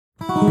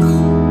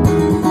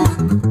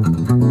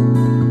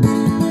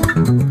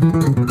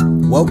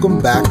Welcome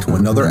back to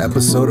another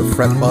episode of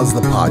Fret Buzz the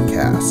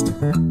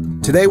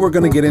Podcast. Today we're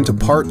going to get into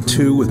part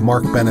 2 with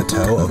Mark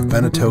Beneteau of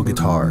Beneteau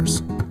Guitars.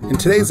 In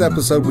today's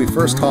episode, we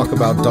first talk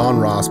about Don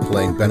Ross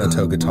playing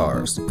Beneteau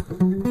guitars.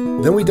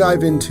 Then we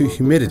dive into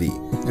humidity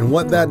and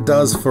what that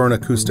does for an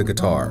acoustic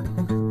guitar.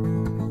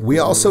 We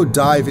also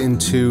dive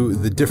into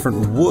the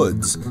different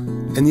woods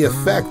and the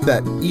effect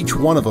that each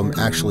one of them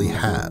actually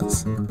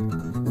has.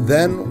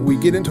 Then we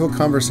get into a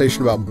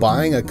conversation about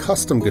buying a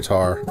custom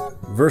guitar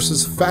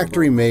versus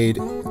factory made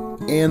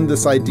and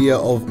this idea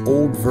of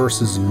old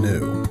versus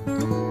new.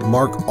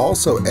 Mark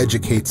also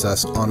educates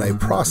us on a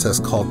process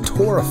called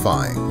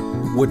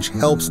torifying, which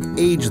helps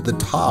age the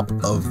top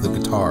of the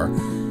guitar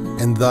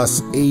and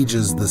thus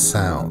ages the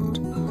sound.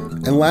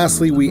 And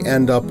lastly, we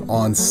end up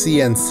on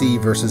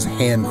CNC versus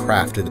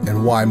handcrafted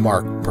and why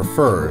Mark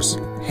prefers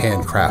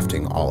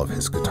handcrafting all of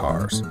his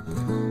guitars.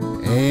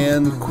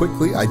 And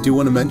quickly, I do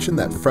want to mention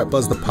that Fret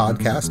Buzz the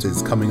Podcast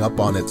is coming up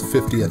on its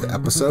 50th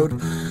episode.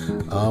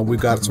 We've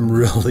got some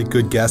really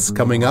good guests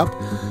coming up.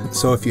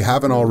 So if you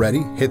haven't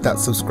already, hit that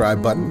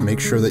subscribe button. Make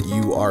sure that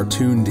you are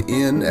tuned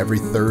in every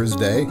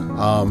Thursday.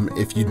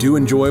 If you do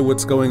enjoy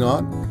what's going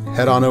on,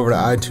 head on over to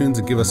iTunes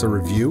and give us a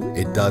review.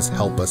 It does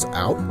help us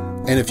out.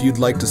 And if you'd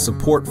like to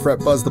support Fret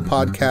Buzz the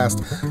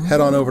Podcast, head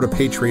on over to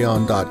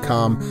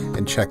patreon.com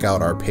and check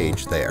out our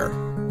page there.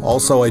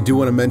 Also, I do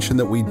want to mention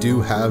that we do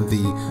have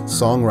the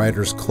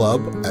Songwriters Club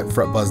at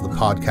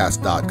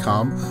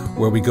fretbuzzthepodcast.com,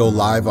 where we go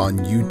live on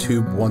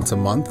YouTube once a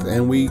month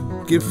and we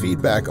give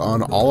feedback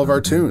on all of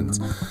our tunes.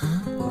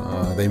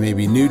 They may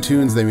be new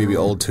tunes, they may be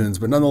old tunes,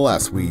 but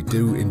nonetheless, we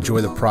do enjoy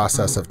the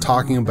process of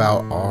talking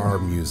about our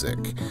music.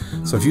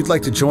 So if you'd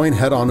like to join,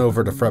 head on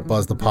over to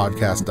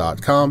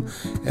fretbuzzthepodcast.com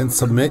and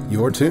submit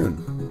your tune.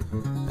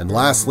 And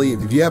lastly,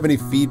 if you have any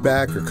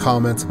feedback or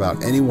comments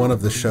about any one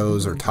of the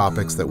shows or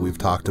topics that we've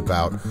talked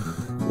about,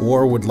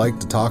 or would like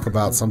to talk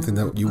about something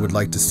that you would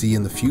like to see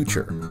in the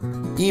future,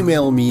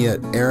 email me at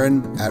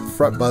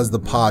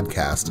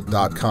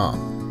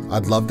aaron@fretbuzzthepodcast.com.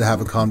 I'd love to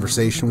have a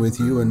conversation with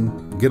you and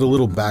get a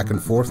little back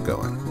and forth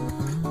going.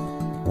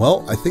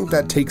 Well, I think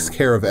that takes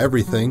care of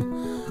everything.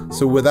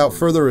 So without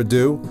further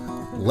ado,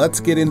 let's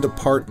get into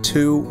part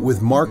 2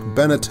 with Mark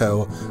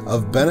Beneteau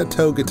of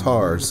Beneteau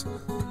Guitars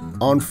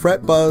on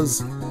Fret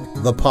Buzz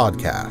the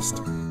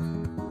Podcast.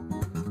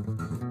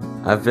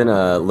 I've been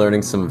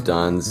learning some of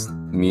Don's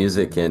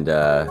music, and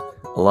a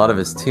lot of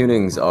his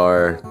tunings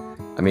are,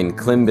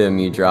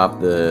 Klimbim, you drop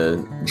the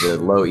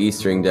low E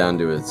string down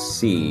to a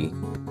C,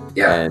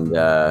 and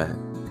to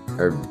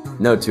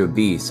a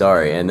B,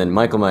 sorry, and then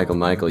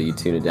Michael, you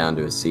tune it down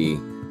to a C,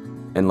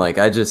 and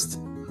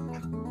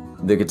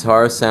the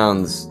guitar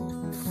sounds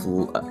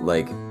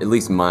at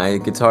least my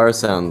guitar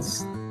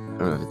sounds, I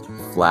don't know,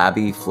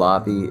 flabby,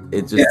 floppy.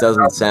 It just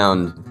doesn't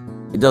sound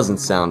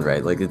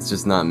right. Like, it's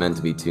just not meant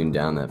to be tuned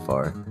down that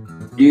far.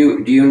 Do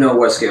you know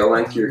what scale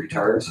length your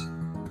guitar is?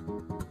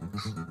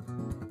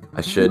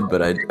 I should,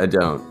 but I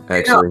don't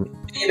actually.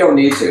 You don't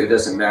need to. It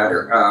doesn't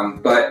matter.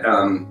 But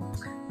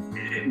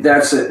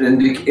that's an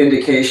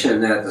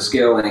indication that the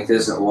scale length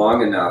isn't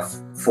long enough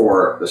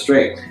for the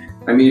string.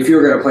 I mean, if you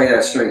were going to play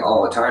that string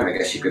all the time, I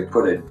guess you could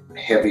put a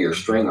heavier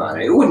string on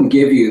it. It wouldn't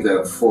give you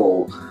the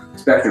full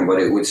spectrum, but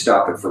it would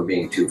stop it from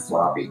being too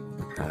floppy.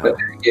 But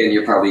again,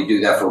 you probably do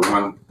that for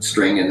one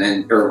string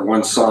or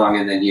one song,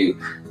 and then you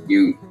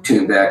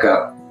tune back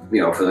up,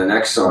 for the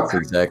next song. That's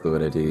exactly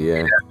what I do.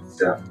 Yeah.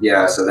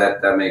 So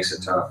that makes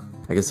it tough.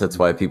 I guess that's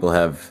why people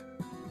have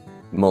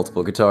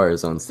multiple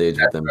guitars on stage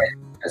with them. Right.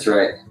 That's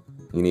right.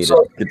 You need a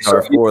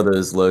guitar for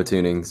those low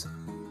tunings.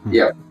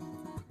 Yeah.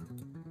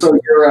 So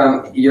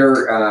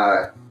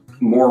you're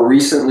more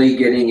recently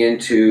getting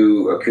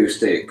into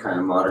acoustic, kind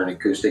of modern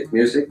acoustic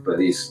music, but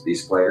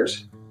these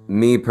players?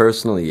 Me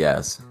personally,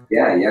 yes.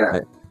 Yeah.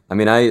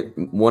 When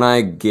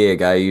I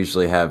gig, I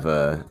usually have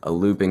a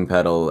looping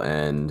pedal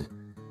and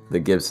the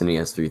Gibson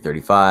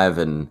ES335,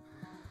 and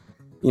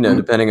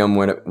depending on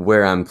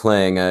where I'm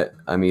playing,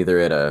 I'm either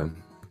at a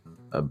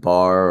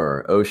bar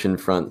or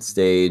oceanfront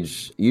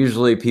stage.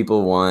 Usually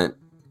people want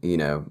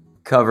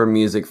cover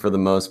music for the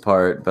most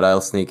part, but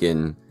I'll sneak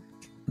in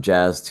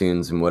jazz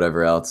tunes and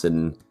whatever else,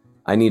 and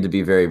I need to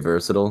be very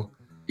versatile.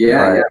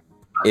 Yeah.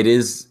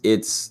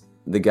 It's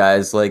the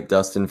guys like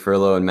Dustin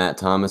Furlow and Matt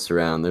Thomas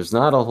around. There's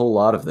not a whole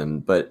lot of them,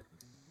 but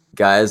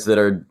guys that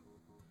are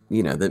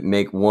that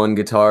make one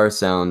guitar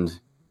sound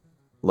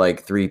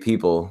like three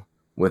people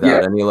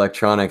without any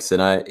electronics.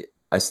 And I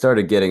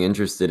started getting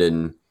interested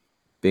in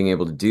being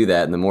able to do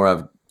that, and the more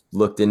I've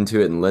looked into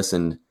it and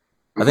listened,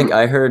 I think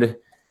I heard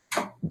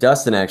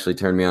Dustin actually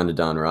turned me on to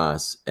Don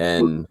Ross,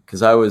 and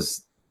because I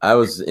was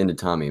into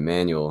Tommy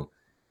Emmanuel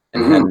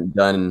and hadn't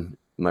done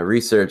my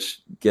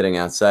research getting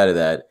outside of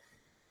that,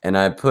 and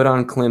I put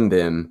on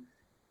Klimbim,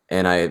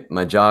 and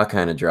my jaw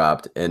kind of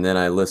dropped, and then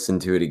I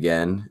listened to it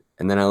again,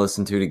 and then I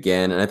listened to it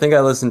again, and I think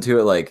I listened to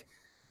it like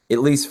at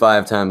least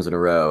 5 times in a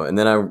row, and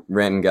then I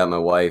ran and got my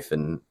wife,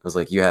 and I was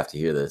like, "You have to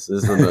hear this.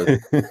 This is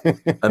the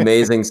most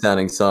amazing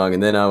sounding song."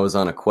 And then I was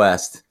on a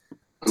quest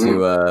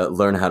to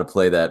learn how to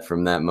play that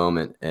from that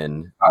moment.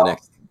 And the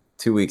next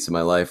 2 weeks of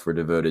my life were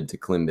devoted to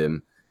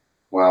Klimbim.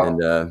 Wow.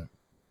 And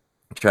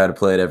try to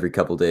play it every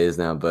couple days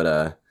now.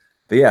 But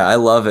yeah, I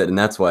love it, and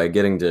that's why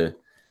getting to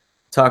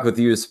talk with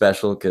you is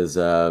special, because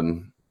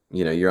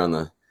you know, you're on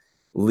the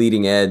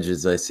leading edge,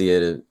 as I see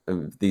it,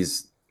 of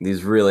these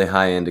really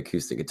high-end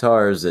acoustic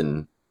guitars.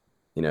 And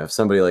you know, if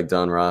somebody like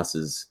Don Ross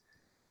is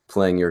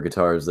playing your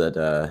guitars,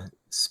 that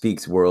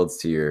speaks worlds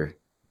to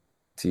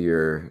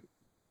your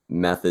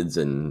methods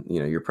and, you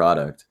know, your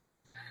product.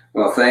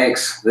 Well,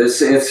 thanks.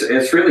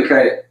 It's really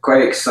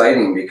quite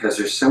exciting, because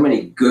there's so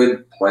many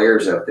good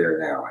players out there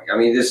now. I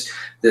mean, this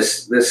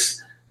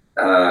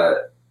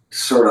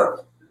sort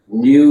of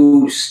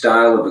new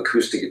style of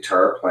acoustic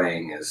guitar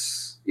playing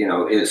is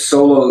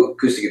solo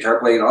acoustic guitar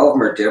playing. All of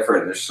them are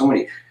different. There's so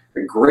many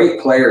great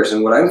players,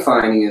 and what I'm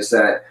finding is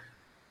that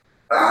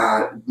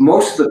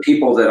most of the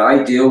people that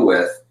I deal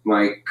with,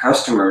 my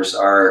customers,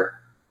 are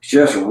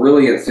just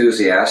really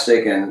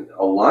enthusiastic, and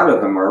a lot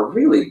of them are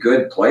really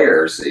good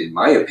players, in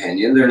my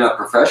opinion. They're not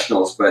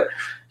professionals, but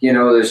you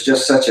know, there's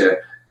just such a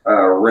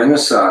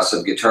renaissance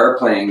of guitar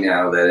playing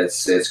now that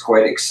it's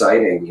quite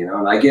exciting, you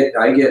know. And I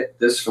get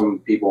this from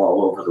people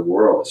all over the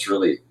world. It's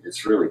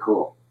really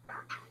cool.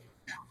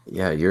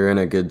 Yeah, you're in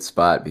a good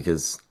spot,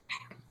 because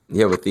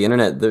yeah, with the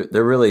internet,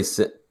 there really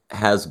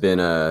has been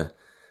a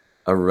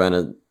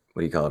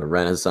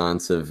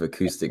renaissance of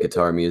acoustic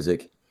guitar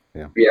music.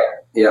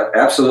 Yeah,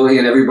 absolutely.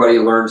 And everybody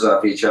learns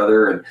off each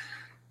other, and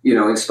you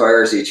know,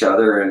 inspires each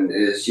other, and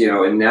is, you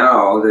know, and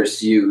now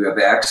you have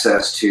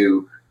access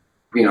to,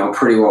 you know,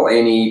 pretty well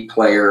any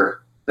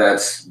player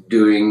that's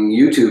doing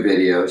YouTube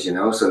videos, you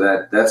know, so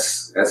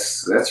that's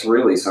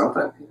really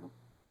something. You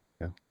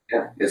know?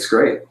 Yeah, it's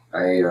great.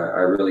 I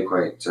really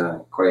quite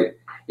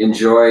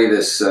enjoy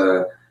this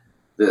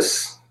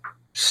this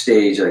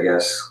stage, I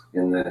guess,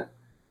 in the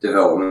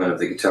development of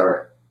the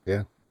guitar.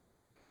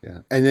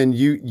 Yeah. And then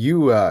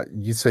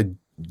you said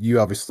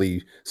you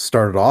obviously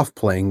started off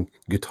playing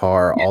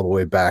guitar all the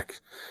way back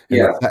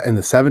in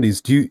the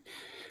 70s. Do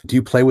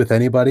you play with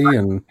anybody? And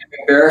I'm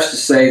embarrassed to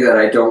say that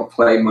I don't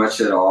play much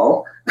at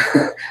all.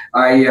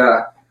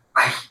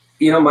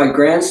 You know, my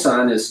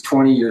grandson is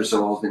 20 years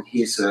old, and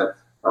he's a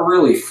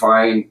really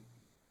fine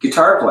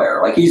guitar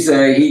player. Like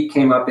he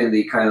came up in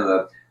the kind of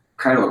a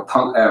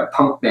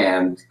punk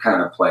band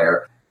kind of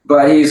player.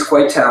 But he's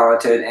quite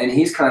talented, and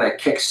he's kind of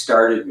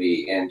kick-started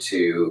me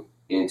into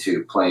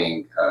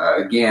playing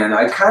again.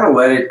 I kind of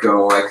let it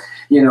go. I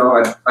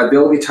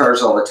build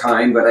guitars all the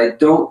time, but I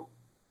don't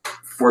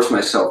force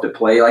myself to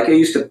play. Like I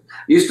used to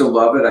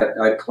love it.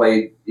 I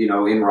played, you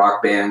know, in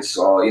rock bands,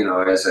 all, you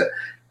know, as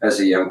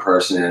a young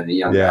person and a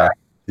young guy.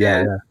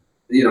 And,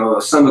 you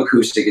know, some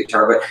acoustic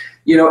guitar. But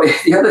you know,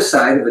 the other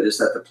side of it is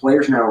that the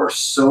players now are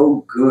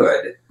so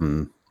good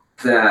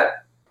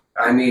that,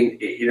 I mean,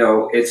 you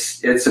know,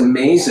 it's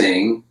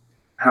amazing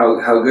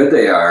how good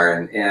they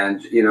are,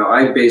 and you know,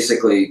 I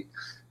basically,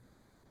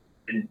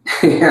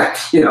 yeah,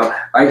 you know,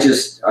 I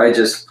just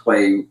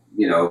play,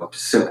 you know,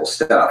 simple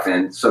stuff,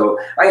 and so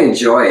I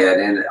enjoy it,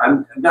 and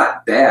I'm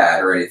not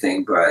bad or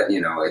anything, but you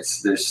know,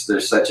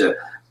 there's such a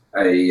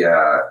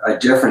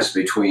difference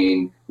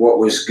between what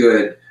was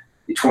good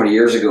 20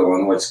 years ago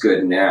and what's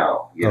good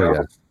now. You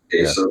know,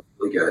 it's so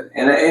really good,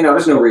 and you know,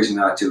 there's no reason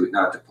not to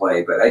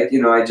play, but I'll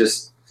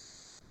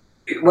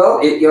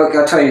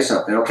tell you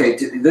something. Okay,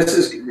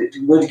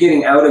 we're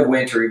getting out of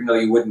winter, even though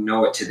you wouldn't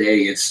know it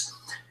today.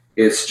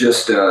 It's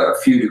just a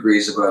few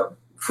degrees above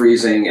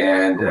freezing,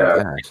 and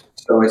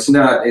so it's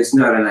not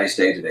a nice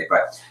day today.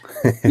 But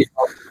you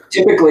know,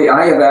 typically,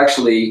 I have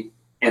actually,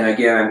 and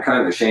again, I'm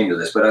kind of ashamed of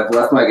this, but I've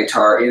left my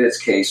guitar in its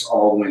case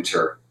all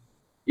winter.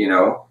 You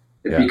know,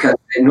 because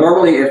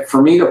normally,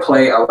 for me to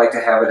play, I like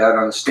to have it out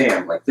on the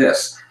stand like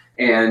this,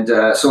 and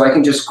so I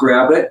can just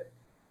grab it.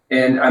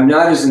 And I'm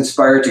not as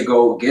inspired to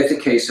go get the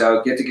case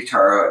out, get the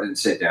guitar out, and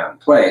sit down and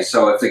play.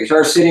 So if the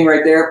guitar's sitting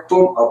right there,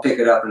 boom, I'll pick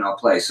it up and I'll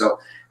play. So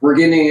we're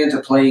getting into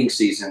playing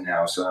season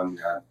now. So I'm,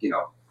 you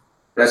know,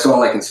 that's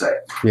all I can say.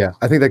 Yeah,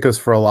 I think that goes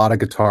for a lot of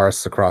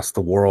guitarists across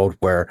the world,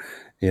 where,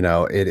 you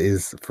know, it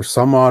is, for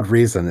some odd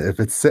reason, if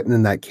it's sitting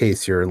in that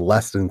case, you're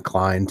less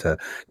inclined to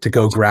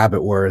go grab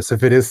it. Whereas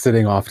if it is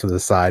sitting off to the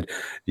side,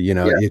 you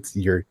know,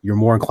 you're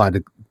more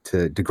inclined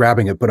to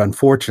grabbing it. But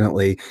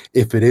unfortunately,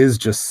 if it is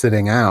just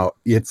sitting out,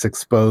 it's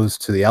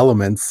exposed to the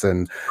elements,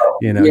 and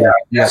you know.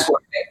 That's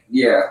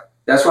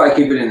why I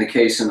keep it in the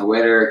case in the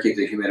winter. Keep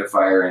the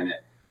humidifier in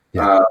it.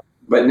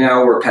 But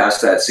now we're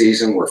past that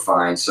season. We're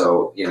fine.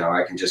 So you know,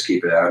 I can just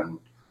keep it out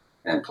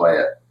and play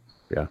it.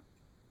 Yeah.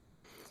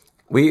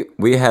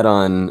 We had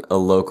on a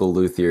local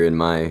luthier in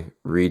my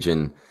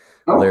region,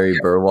 Larry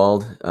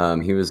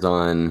Burwald. He was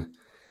on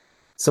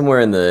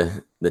somewhere in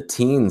the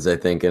teens, I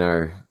think, in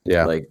our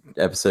like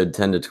episode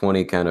 10 to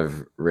 20 kind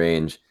of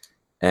range,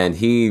 and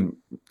he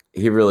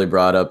really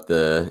brought up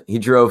he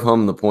drove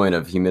home the point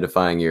of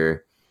humidifying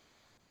your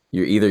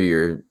either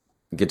your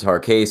guitar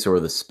case or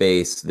the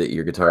space that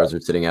your guitars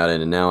are sitting out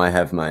in. And now I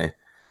have a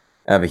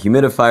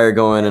humidifier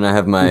going, and I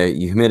have my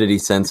humidity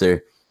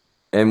sensor,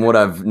 And what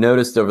I've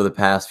noticed over the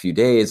past few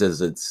days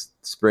as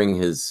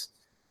spring has,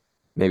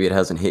 maybe it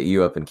hasn't hit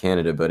you up in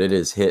Canada, but it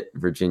has hit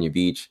Virginia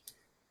Beach.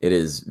 It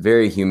is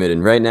very humid.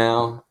 And right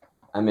now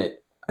I'm at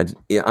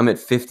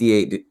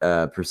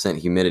 58%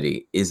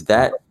 humidity. Is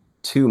that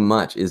too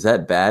much? Is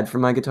that bad for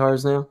my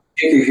guitars now?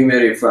 Take your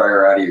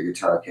humidifier out of your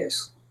guitar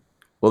case.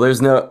 Well,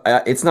 there's no,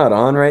 it's not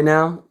on right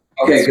now.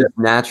 Okay, it's just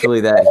naturally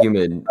that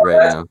humid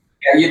right now.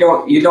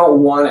 Yeah, you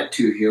don't want it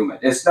too humid.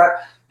 It's not,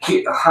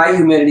 high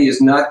humidity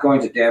is not going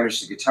to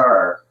damage the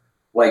guitar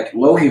like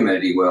low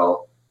humidity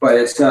will, but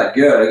it's not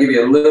good. I'll give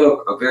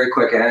you a very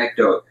quick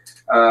anecdote.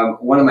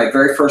 One of my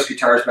very first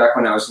guitars back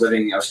when I was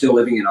still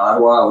living in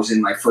Ottawa. I was in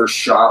my first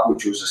shop,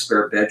 which was a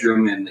spare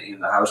bedroom in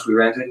the house we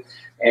rented.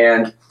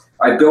 And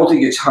I built a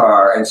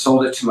guitar and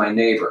sold it to my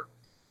neighbor.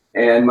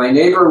 And my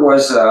neighbor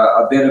was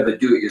a bit of a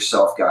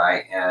do-it-yourself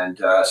guy.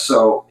 And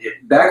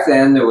back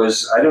then there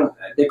was,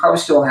 they probably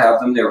still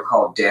have them. They were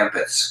called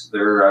dampits.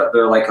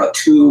 They're like a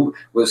tube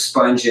with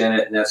sponge in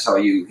it, and that's how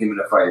you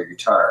humidify your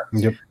guitar.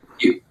 Yep.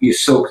 You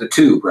soak the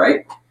tube,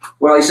 right?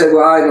 Well, he said,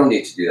 well, I don't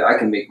need to do that. I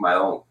can make my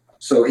own.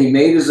 So he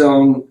made his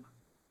own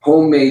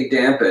homemade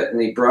dampit,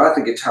 and he brought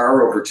the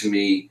guitar over to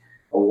me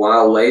a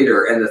while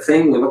later, and the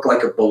thing looked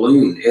like a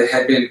balloon. It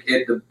had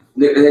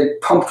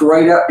pumped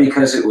right up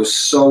because it was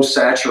so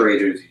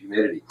saturated with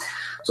humidity.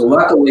 So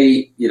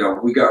luckily,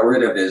 we got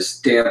rid of his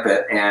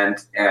dampit, and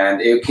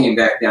it came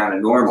back down to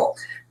normal.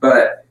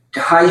 But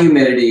high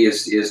humidity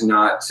is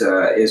not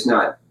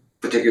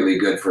particularly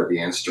good for the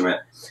instrument.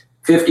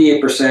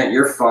 58%,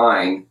 you're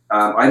fine.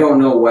 I don't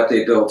know what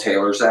they build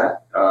Taylors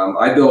at.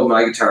 I build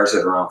my guitars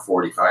at around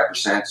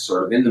 45%,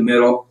 sort of in the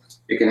middle.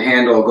 It can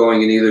handle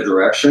going in either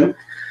direction.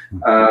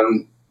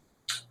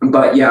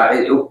 But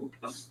yeah,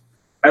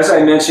 as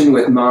I mentioned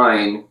with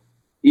mine,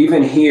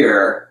 even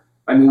here,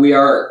 I mean, we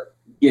are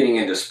getting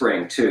into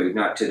spring too,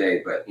 not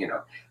today, but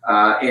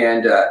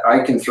and I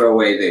can throw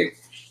away the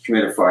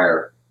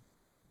humidifier,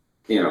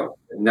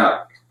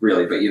 not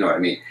really, but you know what I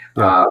mean.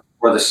 Yeah.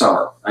 For the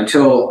summer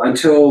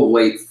until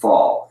late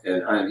fall,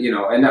 and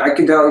and I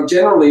can tell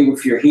generally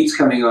if your heat's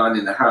coming on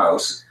in the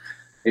house,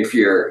 if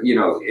your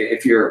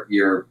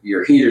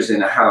heater's in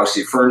the house,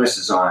 your furnace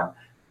is on,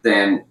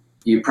 then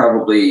you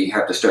probably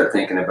have to start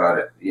thinking about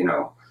it, And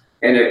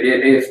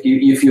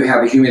if you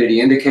have a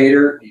humidity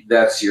indicator,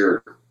 that's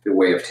the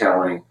way of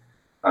telling.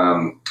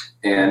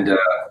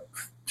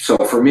 So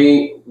for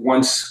me,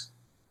 once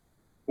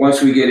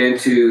we get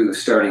into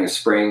starting a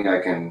spring,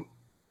 I can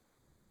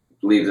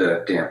leave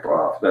the damp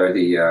off, or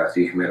the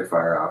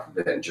humidifier off of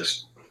it, and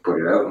just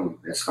put it out, and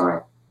it's fine.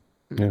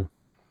 Yeah.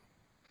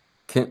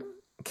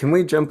 Can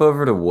we jump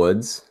over to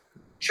woods?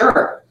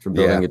 Sure. For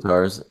building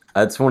guitars,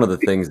 that's one of the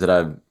things that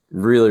I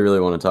really,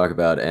 really want to talk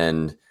about.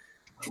 And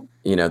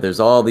there's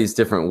all these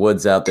different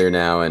woods out there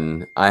now,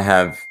 and I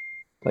have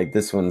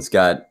this one's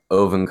got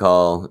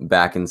Ovencall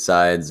back and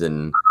sides,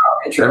 and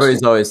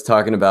everybody's always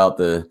talking about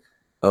the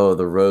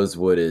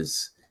rosewood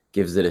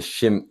gives it a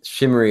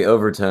shimmery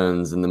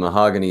overtones, and the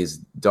mahogany's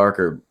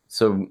darker.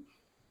 So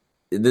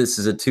this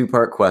is a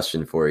two-part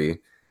question for you.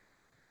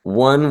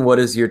 One, what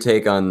is your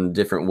take on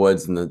different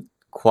woods and the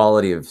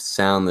quality of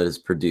sound that is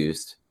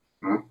produced?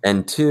 Mm-hmm.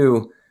 And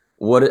two,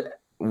 what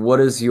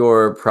is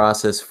your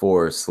process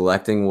for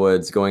selecting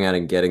woods, going out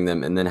and getting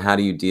them, and then how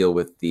do you deal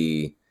with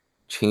the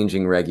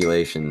changing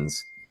regulations?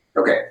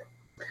 Okay.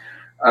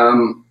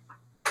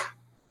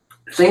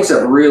 Things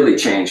have really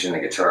changed in the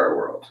guitar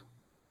world.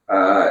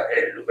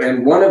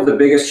 And one of the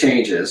biggest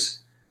changes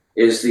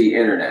is the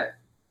internet.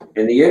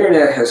 And the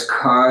internet has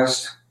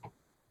caused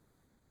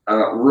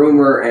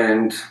rumor,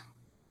 and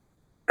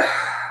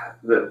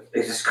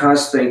it has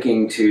caused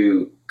thinking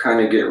to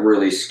kind of get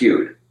really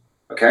skewed.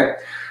 Okay?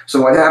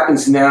 So what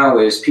happens now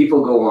is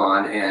people go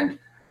on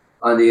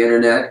the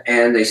internet,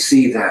 and they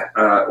see that,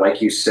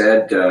 like you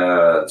said,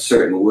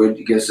 certain wood,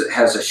 because it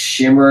has a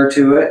shimmer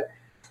to it.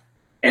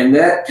 And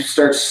that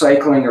starts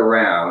cycling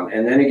around,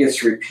 and then it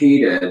gets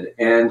repeated.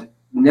 And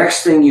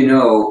next thing you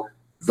know,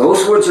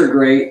 those woods are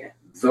great,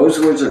 those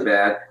woods are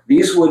bad.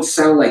 These woods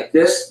sound like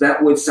this,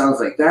 that wood sounds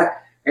like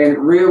that. And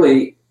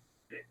really,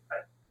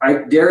 I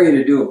dare you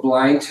to do a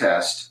blind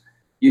test.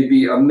 You'd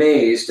be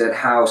amazed at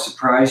how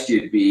surprised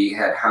you'd be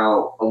at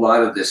how a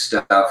lot of this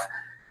stuff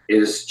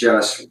is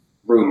just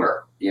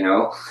rumor,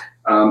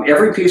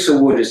 Every piece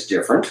of wood is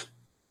different.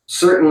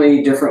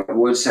 Certainly different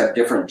woods have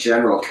different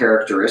general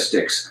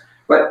characteristics.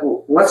 But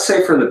let's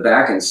say for the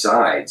back and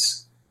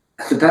sides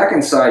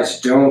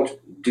don't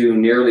do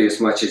nearly as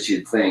much as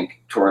you'd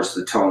think towards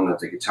the tone of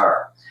the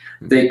guitar.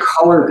 They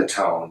color the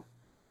tone,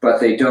 but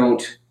they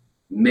don't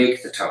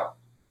make the tone.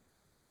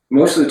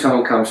 Most of the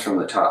tone comes from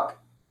the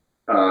top.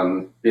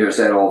 There's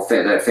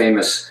that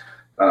famous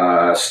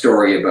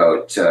story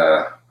about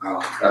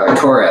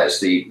Torres,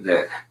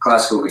 the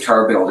classical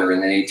guitar builder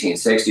in the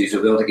 1860s,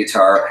 who built a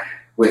guitar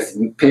with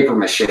paper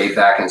mache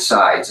back and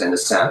sides, and it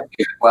sounded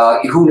good. Well,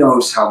 who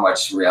knows how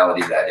much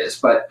reality that is,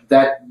 but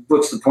that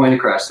puts the point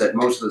across that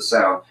most of the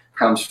sound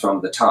comes from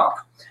the top.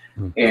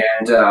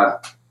 And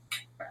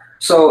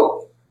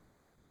so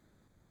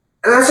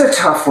That's a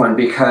tough one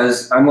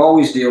because I'm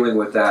always dealing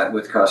with that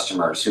with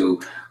customers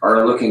who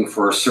are looking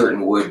for a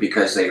certain wood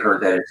because they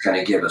heard that it's going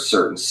to give a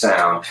certain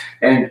sound.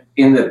 And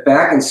in the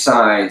back and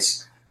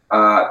sides,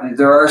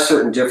 there are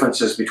certain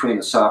differences between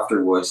the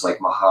softer woods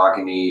like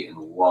mahogany and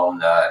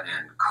walnut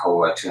and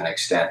koa to an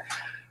extent,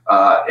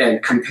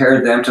 and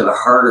compare them to the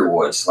harder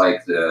woods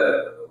like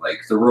the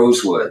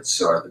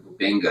rosewoods or the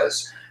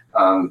bubingas.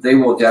 They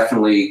will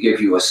definitely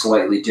give you a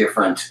slightly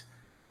different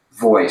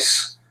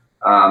voice,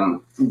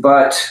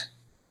 but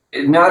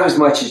not as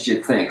much as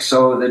you'd think.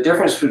 So the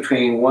difference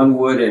between one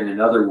wood and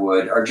another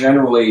wood are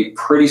generally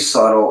pretty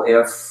subtle,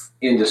 if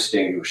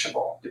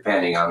indistinguishable,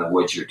 depending on the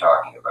woods you're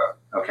talking about.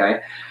 Okay.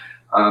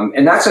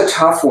 And that's a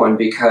tough one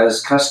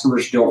because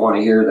customers don't want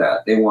to hear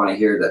that. They want to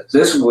hear that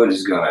this wood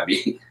is going to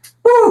be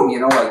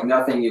boom, like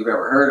nothing you've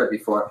ever heard of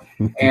before.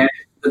 And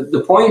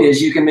the point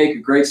is you can make a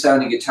great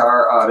sounding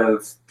guitar out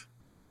of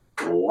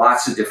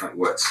lots of different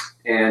woods.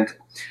 And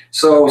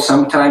so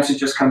sometimes it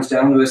just comes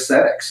down to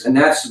aesthetics. And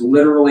that's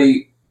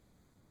literally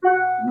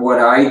what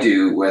I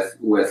do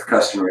with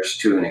customers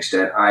to an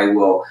extent.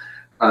 I'll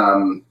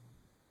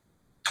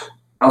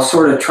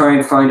sort of try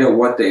and find out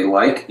what they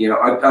like.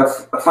 I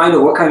find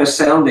out what kind of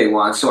sound they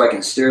want so I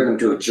can steer them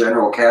to a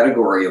general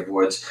category of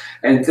woods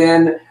and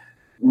then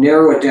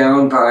narrow it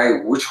down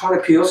by which one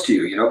appeals to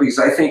you, because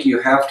I think you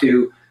have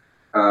to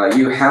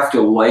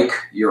like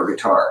your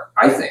guitar.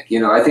 I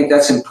think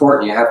that's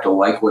important. You have to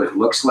like what it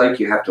looks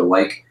like. You have to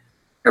like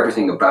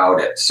everything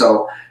about it.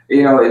 So,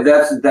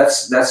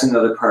 that's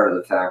another part of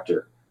the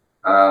factor.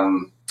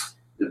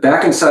 The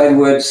back and side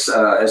woods,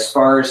 as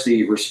far as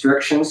the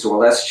restrictions, well,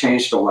 that's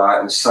changed a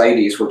lot. In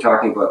CITES, we're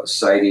talking about the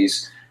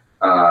CITES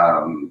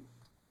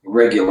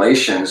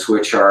regulations,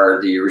 which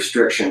are the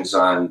restrictions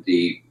on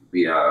the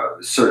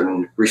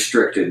certain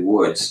restricted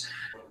woods.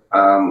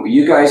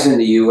 You guys in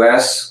the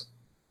U.S.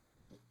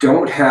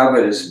 don't have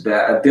it as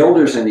bad.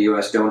 Builders in the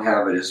U.S. don't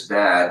have it as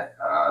bad.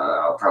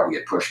 I'll probably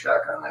get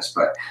pushback on this,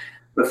 but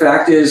the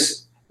fact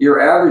is, your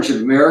average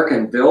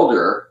American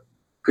builder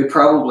could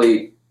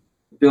probably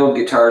build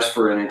guitars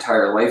for an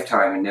entire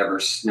lifetime and never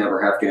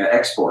have to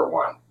export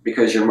one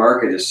because your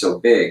market is so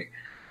big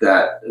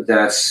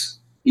that's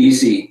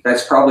easy.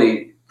 That's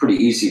probably pretty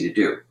easy to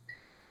do.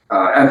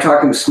 I'm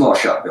talking to small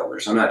shop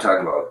builders. I'm not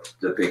talking about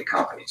the big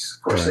companies.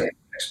 Of course, right. They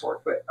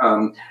export, but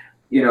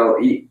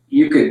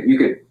you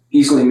could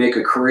easily make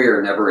a career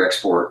and never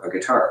export a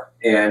guitar.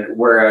 And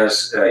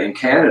whereas in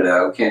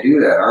Canada, we can't do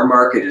that. Our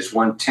market is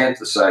 1/10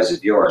 the size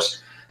of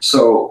yours.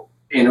 So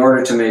in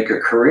order to make a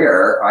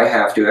career, I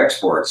have to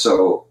export.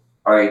 So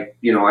I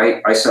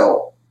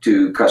sell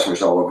to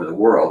customers all over the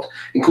world,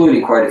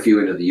 including quite a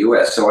few into the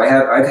U.S. So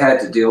I've had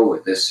to deal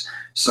with this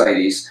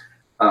CITES,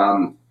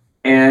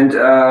 and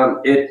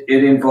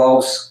it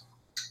involves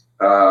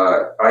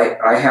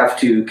I have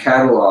to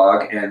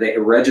catalog and they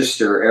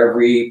register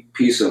every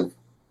piece of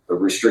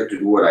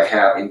restricted wood I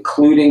have,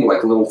 including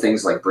like little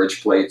things like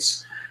bridge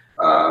plates,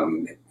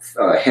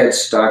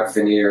 headstock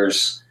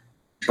veneers,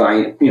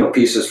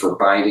 pieces for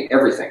binding,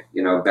 everything,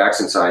 backs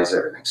and sides,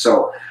 everything.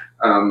 So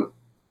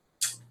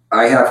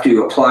I have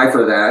to apply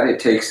for that.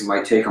 It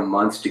might take a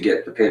month to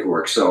get the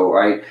paperwork. So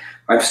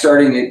I'm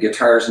starting at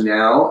guitars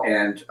now,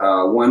 and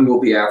one will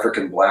be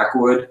African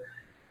Blackwood.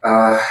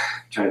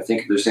 Trying to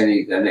think if there's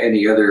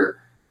any other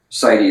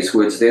CITES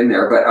woods in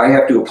there, but I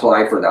have to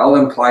apply for that. I'll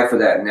apply for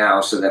that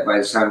now so that by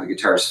the time the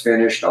guitar is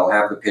finished, I'll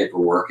have the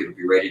paperwork. It'll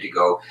be ready to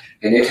go,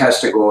 and it has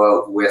to go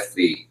out with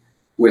the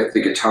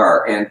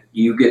guitar, and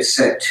you get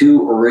sent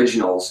 2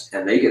 originals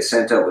and they get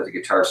sent out with the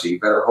guitar, so you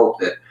better hope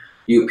that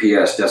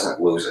UPS doesn't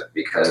lose it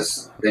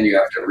because then you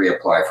have to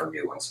reapply for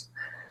new ones.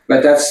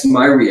 But that's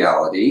my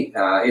reality.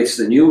 It's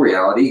the new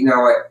reality.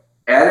 Now,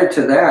 added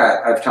to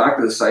that, I've talked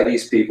to the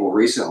CITES people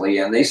recently,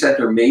 and they said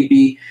there may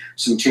be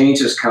some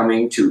changes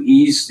coming to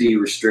ease the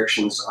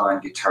restrictions on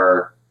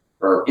guitar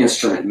or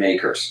instrument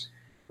makers,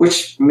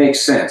 which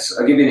makes sense.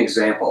 I'll give you an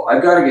example.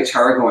 I've got a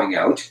guitar going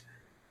out,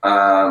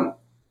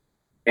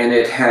 and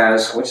it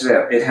has,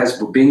 it has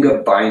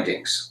Bubinga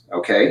bindings,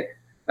 okay?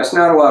 That's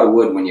not a lot of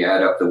wood when you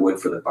add up the wood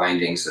for the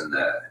bindings and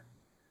the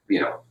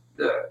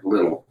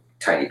little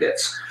tiny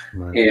bits.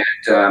 Right.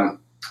 And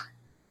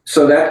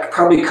so that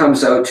probably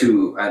comes out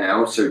to an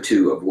ounce or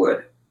 2 of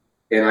wood.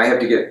 And I have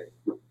to get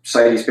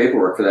CITES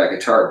paperwork for that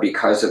guitar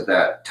because of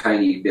that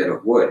tiny bit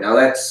of wood. Now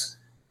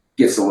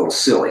gets a little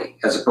silly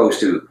as opposed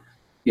to,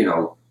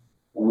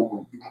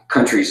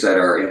 countries that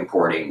are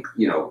importing,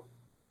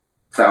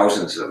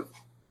 thousands of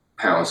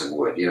pounds of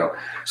wood,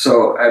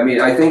 So, I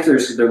mean, I think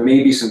there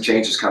may be some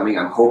changes coming.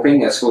 I'm hoping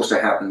that's supposed to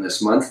happen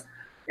this month.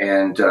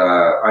 And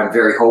I'm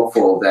very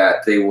hopeful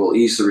that they will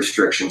ease the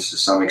restrictions to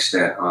some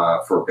extent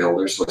for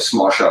builders, like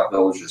small shop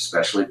builders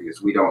especially,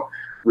 because we don't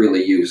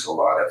really use a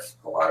lot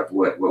of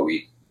wood. What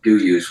we do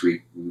use,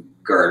 we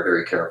guard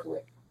very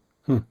carefully.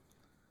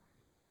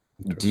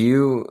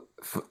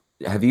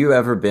 Have you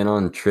ever been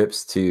on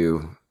trips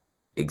to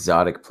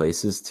exotic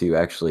places to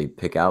actually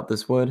pick out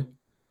this wood?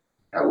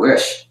 I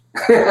wish.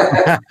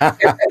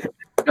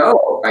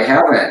 No, I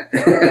haven't.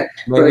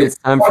 Maybe it's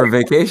time for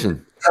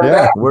vacation.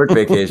 Yeah. Work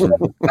vacation.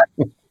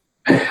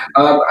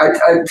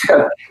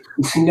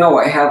 No,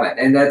 I haven't,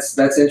 and that's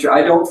interesting.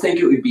 I don't think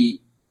it would be.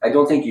 I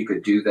don't think you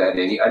could do that.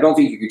 I don't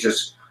think you could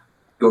just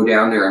go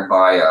down there and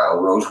buy a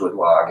rosewood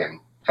log and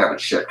have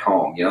it shipped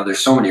home. You know, there's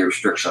so many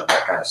restrictions on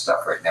that kind of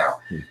stuff right now.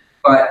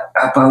 But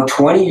about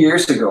 20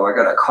 years ago, I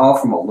got a call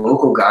from a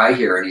local guy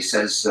here, and he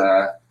says,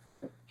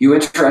 "You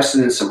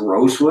interested in some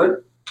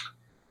rosewood?"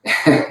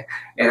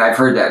 And I've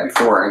heard that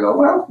before. And I go,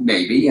 "Well,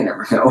 maybe. You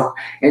never know."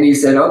 And he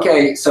said,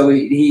 "Okay." So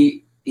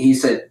he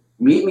said,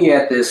 "Meet me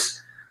at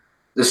this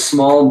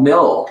small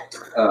mill,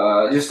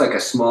 just like a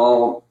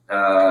small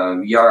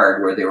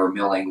yard where they were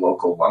milling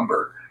local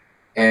lumber."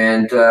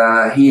 And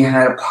he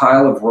had a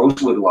pile of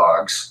rosewood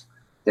logs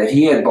that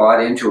he had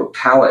bought into a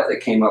pallet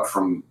that came up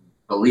from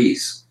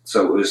Belize.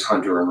 So it was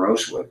Honduran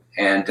rosewood.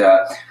 And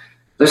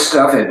this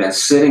stuff had been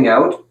sitting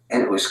out,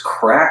 and it was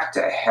cracked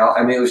to hell.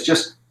 I mean, it was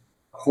just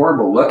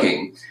horrible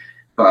looking,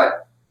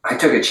 but I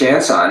took a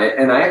chance on it,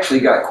 and I actually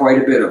got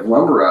quite a bit of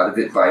lumber out of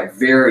it by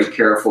very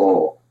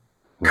careful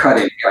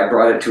cutting. I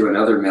brought it to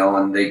another mill,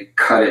 and they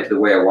cut it the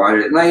way I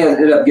wanted it, and I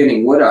ended up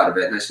getting wood out of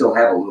it, and I still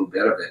have a little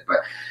bit of it, but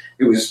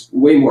it was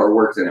way more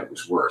work than it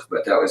was worth.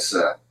 But that was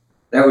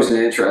an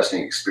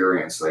interesting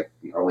experience, like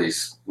all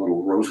these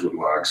little rosewood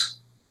logs.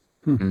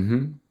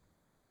 Mm-hmm.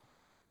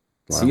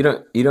 Wow. So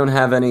you don't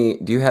have any?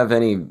 Do you have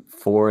any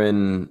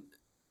foreign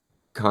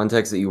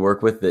contacts that you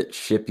work with that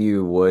ship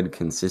you wood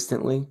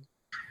consistently?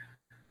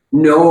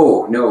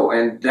 No,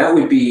 and that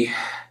would be.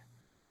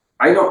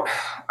 I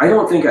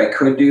don't think I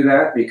could do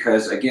that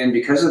because, again,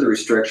 because of the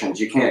restrictions,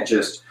 you can't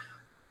just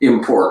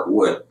import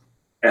wood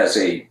as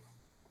a,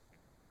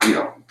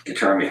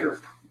 guitar maker.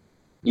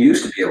 You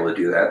used to be able to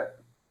do that.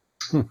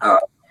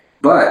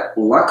 But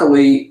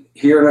luckily,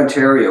 here in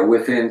Ontario,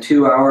 within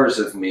 2 hours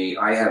of me,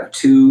 I have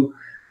 2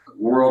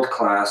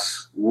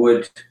 world-class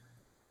wood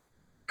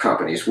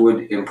companies,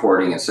 wood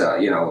importing and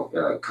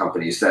sell,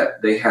 companies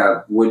that they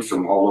have wood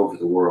from all over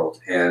the world,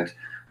 and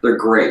they're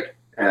great.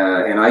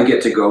 And I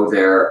get to go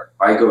there.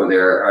 I go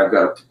there. I've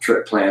got a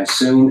trip planned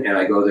soon, and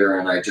I go there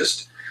and I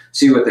just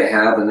see what they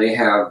have. And they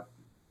have,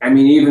 I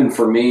mean, even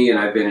for me, and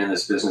I've been in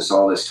this business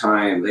all this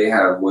time, they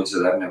have woods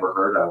that I've never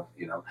heard of.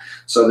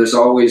 So there's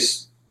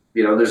always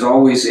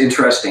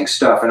interesting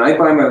stuff. And I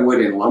buy my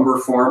wood in lumber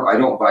form. I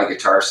don't buy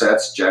guitar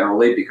sets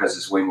generally because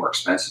it's way more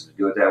expensive to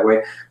do it that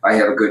way. I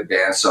have a good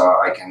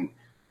bandsaw. I can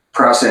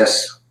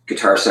process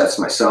guitar sets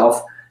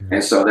myself,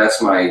 and so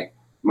that's my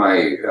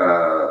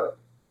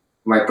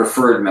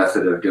preferred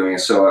method of doing it.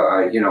 So,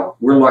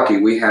 we're lucky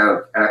we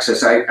have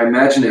access. I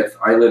imagine if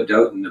I lived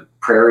out in the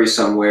prairie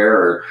somewhere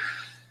or,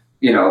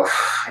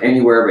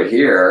 anywhere but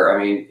here,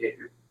 I mean,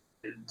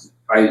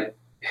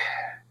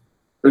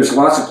 there's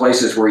lots of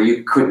places where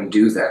you couldn't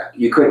do that.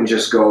 You couldn't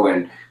just go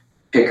and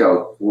pick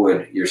out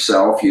wood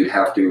yourself. You'd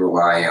have to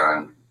rely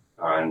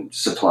on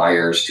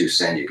suppliers to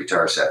send you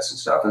guitar sets and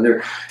stuff.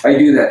 And I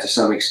do that to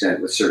some extent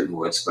with certain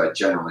woods, but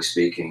generally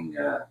speaking,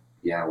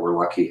 we're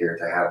lucky here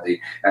to have the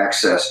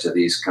access to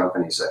these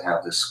companies that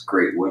have this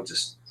great wood.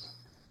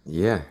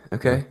 Yeah.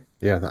 Okay.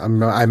 Yeah,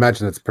 I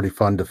imagine it's pretty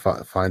fun to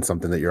find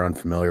something that you're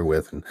unfamiliar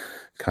with and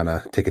kind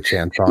of take a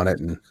chance on it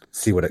and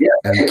see what you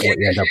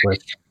end up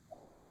with.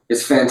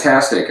 It's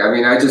fantastic. I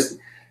mean, I just,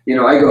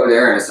 I go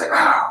there and it's like,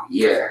 oh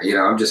yeah,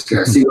 I'm just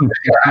gonna see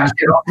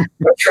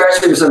what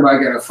treasures am I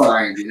gonna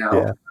find?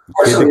 Yeah.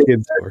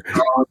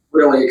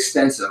 Really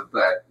extensive,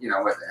 but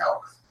what the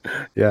hell?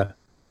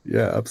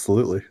 Yeah,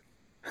 absolutely.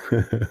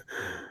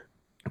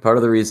 Part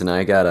of the reason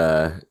I got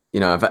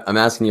I'm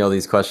asking you all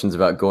these questions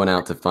about going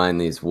out to find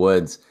these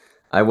woods.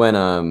 I went,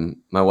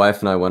 my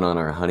wife and I went on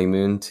our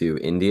honeymoon to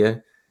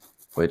India,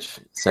 which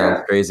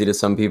sounds crazy to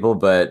some people,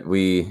 but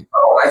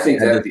I think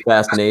had this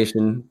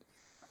fascination.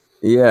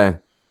 Yeah.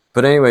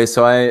 But anyway,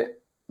 so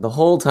the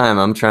whole time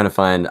I'm trying to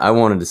find, I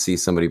wanted to see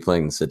somebody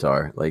playing the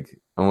sitar. Like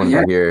I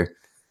wanted to hear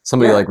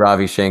somebody like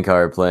Ravi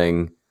Shankar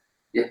playing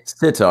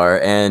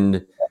sitar.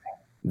 And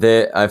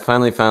I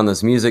finally found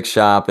this music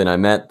shop, and I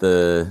met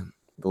the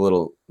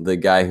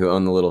guy who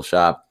owned the little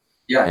shop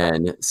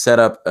and set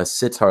up a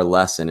sitar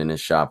lesson in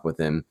his shop with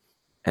him.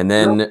 And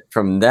then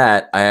from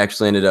that, I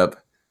actually ended up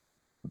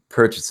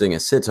purchasing a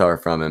sitar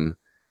from him,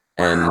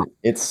 and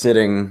it's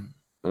sitting.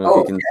 I don't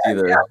know if you can see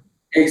the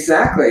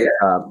exactly.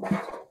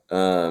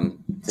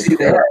 See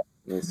that?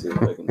 Let me see if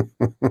I can.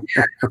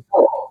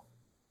 Cool.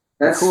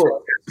 That's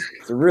cool.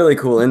 It's a really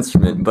cool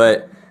instrument,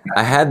 but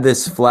I had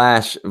this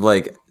flash of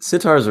like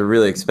sitars are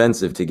really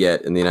expensive to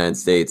get in the United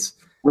States,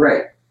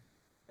 right?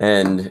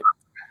 And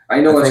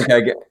I know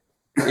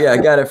I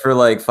got it for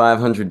like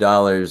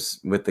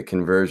 $500 with the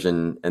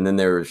conversion, and then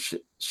there were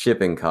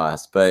shipping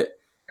costs. But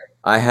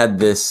I had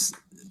this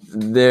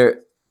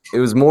there. It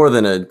was more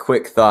than a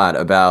quick thought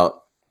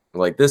about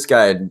like this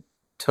guy had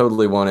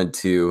totally wanted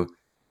to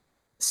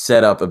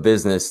set up a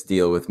business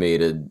deal with me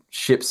to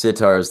ship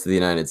sitars to the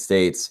United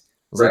States. I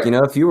was like,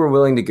 if you were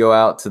willing to go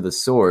out to the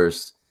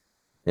source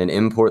and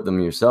import them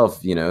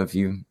yourself,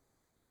 even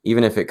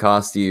if it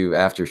cost you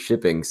after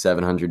shipping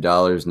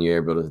 $700 and you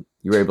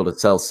were able to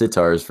sell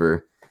sitars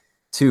for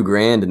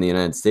 $2,000 in the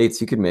United States,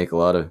 you could make a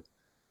lot of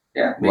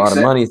sense.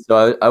 money.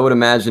 So I would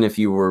imagine if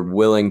you were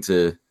willing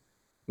to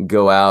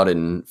go out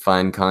and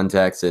find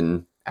contacts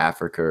in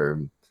Africa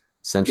or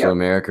Central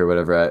America or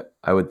whatever,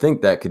 I would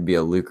think that could be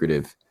a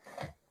lucrative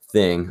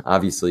thing.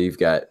 Obviously, you've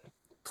got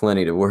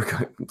plenty to work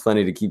on,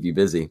 plenty to keep you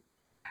busy.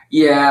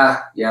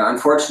 Yeah.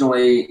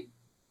 Unfortunately,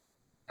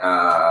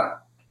 I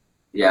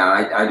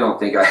don't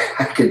think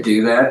I could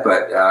do that,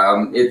 but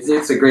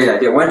it's a great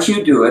idea. Once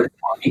you do it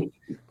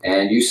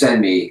and you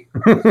send me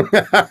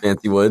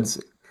Fancy Woods,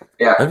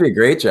 that'd be a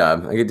great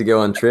job. I get to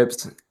go on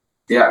trips.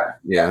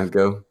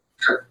 Go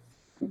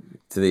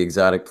to the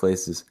exotic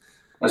places.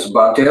 That's what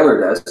Bob Taylor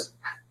does.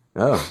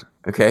 Oh,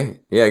 okay.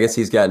 Yeah, I guess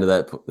he's gotten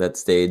to that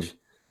stage.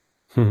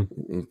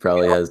 He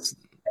probably has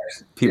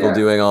people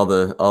doing all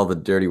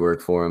the dirty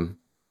work for him.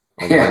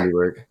 All the dirty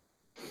work.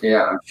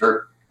 Yeah, I'm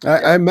sure.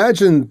 I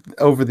imagine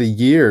over the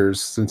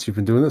years, since you've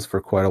been doing this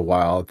for quite a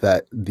while,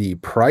 that the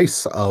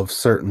price of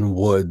certain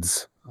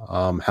woods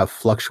have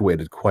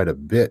fluctuated quite a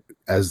bit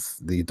as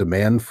the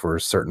demand for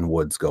certain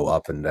woods go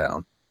up and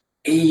down.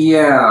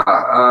 Yeah,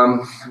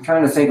 I'm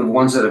trying to think of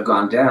ones that have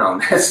gone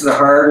down. That's the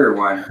harder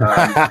one.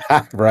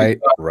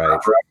 Right.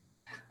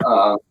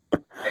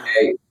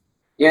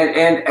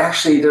 And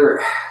actually,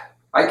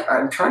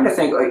 I'm trying to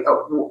think like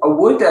a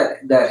wood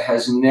that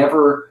has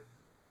never.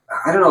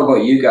 I don't know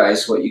about you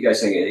guys, what you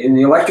guys think. In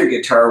the electric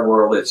guitar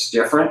world, it's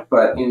different,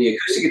 but in the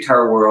acoustic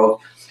guitar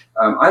world,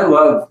 I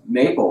love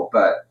maple,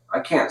 but I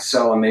can't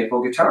sell a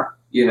maple guitar,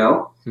 even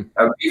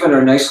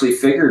a nicely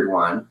figured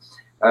one.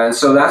 And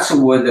so that's a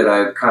wood that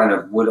I kind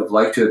of would have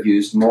liked to have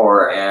used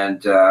more,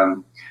 and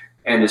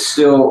is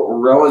still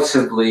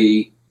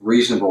relatively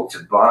reasonable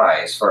to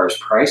buy as far as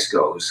price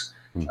goes.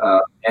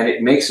 And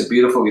it makes a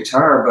beautiful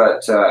guitar,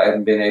 but I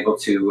haven't been able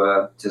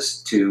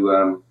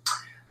to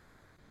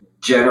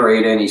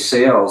generate any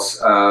sales.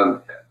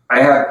 I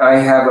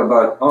have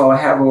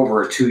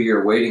over a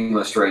 2-year waiting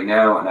list right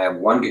now, and I have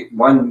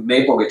one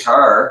maple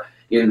guitar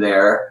in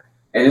there,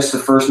 and it's the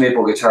first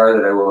maple guitar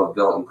that I will have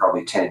built in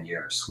probably 10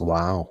 years.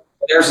 Wow.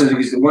 There's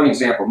one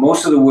example.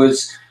 Most of the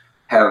woods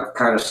have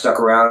kind of stuck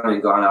around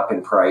and gone up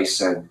in price,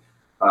 and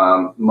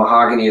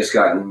mahogany has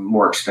gotten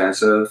more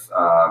expensive.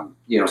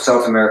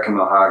 South American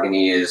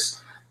mahogany is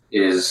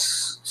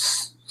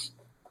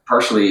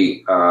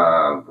partially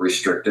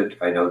restricted.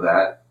 I know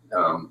that.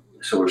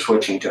 So we're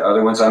switching to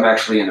other ones. I'm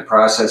actually in the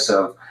process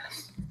of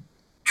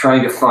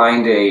trying to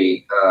find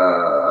a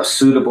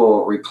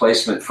suitable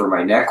replacement for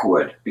my neck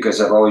wood,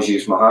 because I've always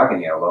used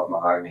mahogany. I love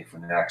mahogany for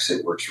necks.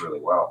 It works really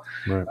well.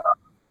 Right.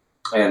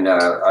 There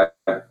are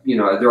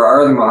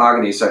other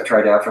mahoganies. I've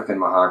tried African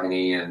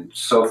mahogany, and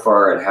so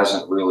far it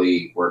hasn't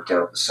really worked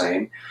out the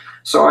same.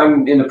 So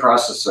I'm in the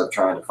process of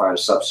trying to find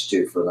a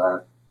substitute for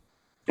that.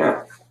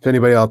 Yeah. If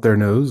anybody out there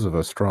knows of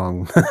a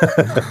strong,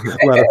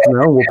 let us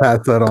know. We'll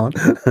pass that on.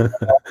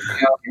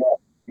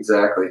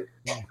 Exactly.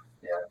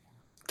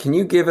 Can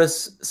you give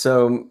us,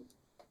 so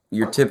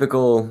your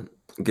typical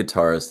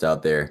guitarist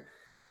out there,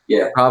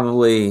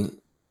 probably,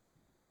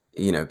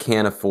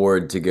 can't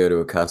afford to go to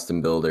a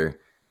custom builder.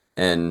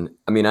 And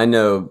I mean, I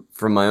know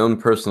from my own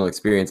personal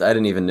experience, I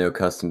didn't even know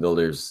custom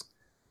builders.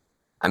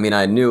 I mean,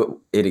 I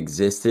knew it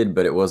existed,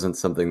 but it wasn't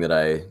something that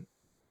I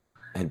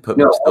had put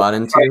much thought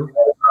into.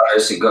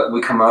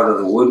 We come out of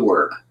the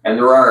woodwork, and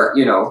there are,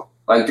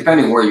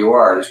 depending where you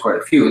are, there's quite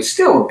a few. It's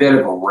still a bit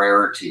of a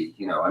rarity,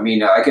 I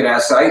mean, I could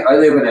ask, I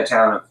live in a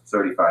town of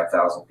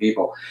 35,000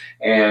 people,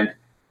 and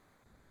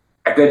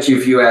I bet you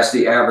if you ask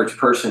the average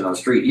person on the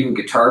street, even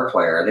guitar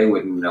player, they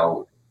wouldn't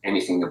know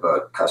anything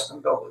about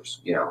custom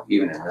builders,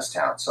 even in this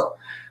town. So,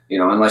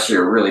 unless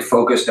you're really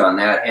focused on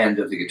that end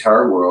of the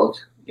guitar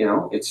world,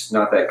 it's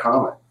not that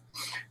common.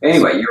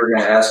 Anyway, you were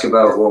going to ask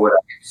about what would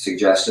I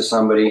suggest to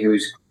somebody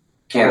who's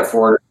can't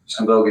afford a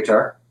custom built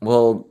guitar?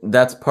 Well,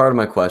 that's part of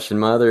my question.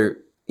 My other,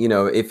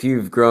 if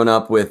you've grown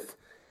up with,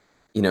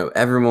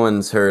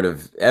 everyone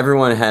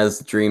has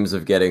dreams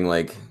of getting,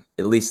 like,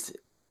 at least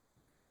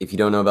if you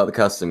don't know about the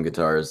custom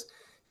guitars,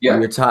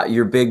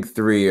 your big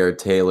three are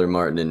Taylor,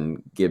 Martin,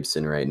 and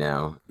Gibson right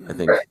now, I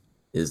think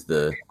is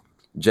the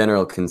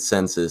general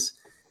consensus.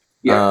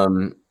 Yeah.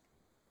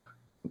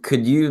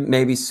 Could you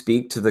maybe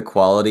speak to the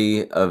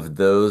quality of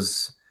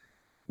those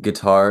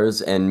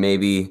guitars and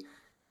maybe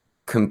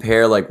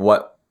compare, like,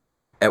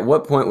 at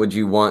what point would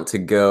you want to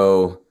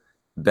go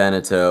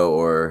Beneteau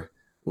or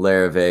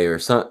Larrivee or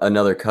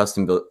another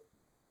custom built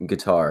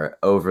guitar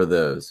over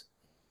those?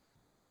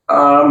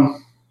 Well,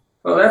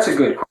 that's a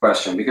good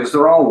question, because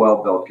they're all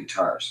well-built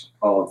guitars,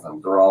 all of them.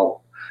 They're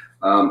all.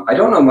 I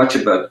don't know much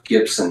about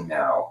Gibson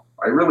now.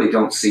 I really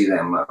don't see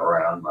them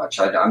around much.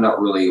 I'm not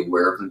really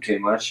aware of them too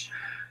much.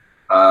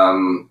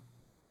 But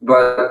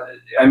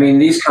I mean,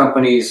 these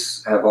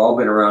companies have all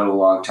been around a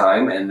long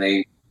time, and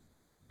they,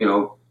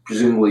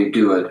 presumably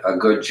do a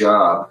good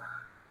job.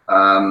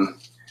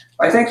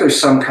 I think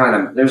there's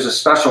there's a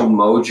special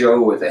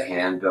mojo with a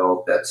hand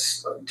built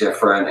that's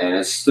different, and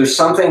there's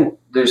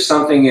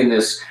something in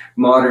this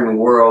modern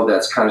world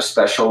that's kind of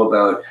special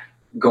about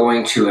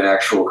going to an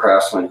actual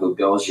craftsman who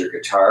builds your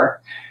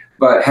guitar.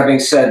 But having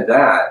said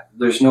that,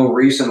 there's no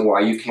reason why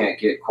you can't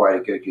get quite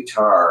a good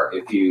guitar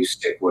if you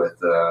stick with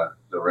the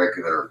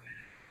regular,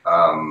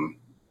 the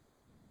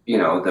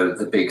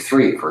big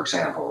three, for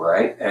example,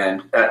 right?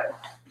 And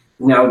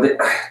now,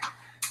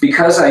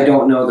 because I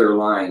don't know their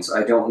lines,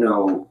 I don't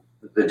know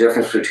the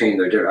difference between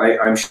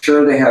their. I'm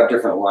sure they have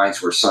different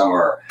lines where some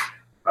are,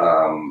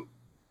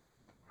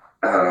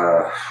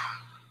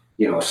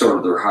 sort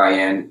of their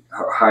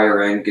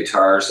higher end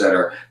guitars that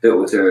are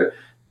built with their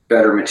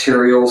better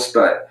materials.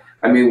 But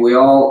I mean,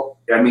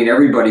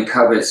 everybody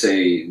covets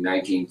a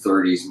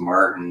 1930s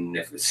Martin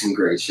if it's in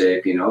great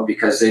shape,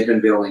 because they've been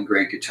building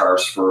great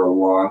guitars for a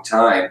long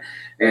time.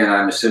 And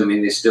I'm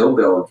assuming they still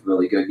build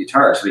really good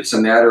guitars. But it's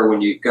a matter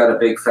when you've got a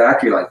big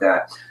factory like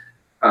that.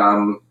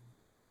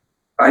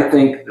 I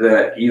think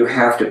that you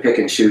have to pick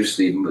and choose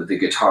the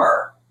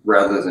guitar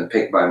rather than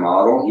pick by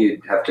model.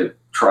 You'd have to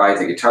try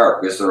the guitar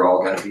because they're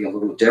all going to be a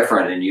little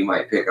different, and you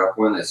might pick up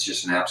one that's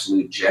just an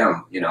absolute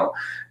gem.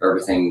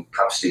 Everything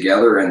comes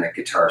together and the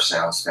guitar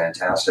sounds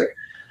fantastic.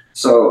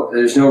 So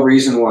there's no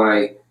reason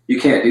why you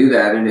can't do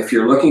that. And if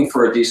you're looking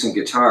for a decent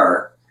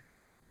guitar,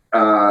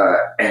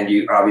 and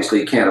you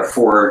obviously can't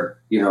afford,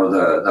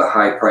 the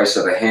high price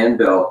of a hand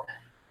built,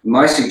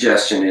 my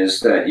suggestion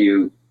is that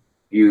you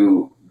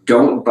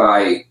don't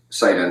buy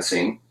sight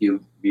unseen.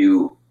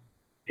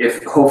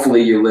 If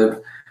hopefully you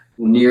live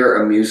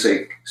near a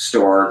music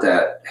store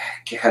that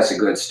has a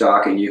good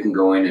stock and you can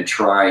go in and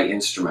try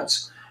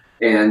instruments.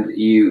 And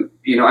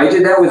I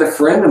did that with a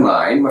friend of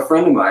mine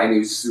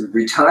who's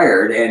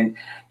retired, and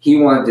he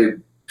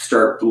wanted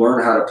to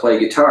learn how to play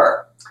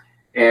guitar.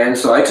 And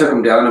so I took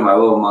him down to my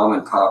little mom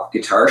and pop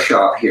guitar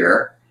shop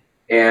here,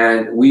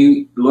 and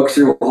we looked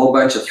through a whole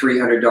bunch of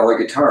 $300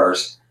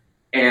 guitars,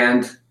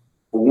 and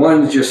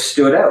one just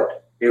stood out.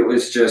 It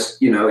was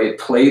just, it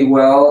played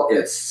well,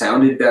 it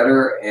sounded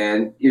better,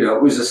 and,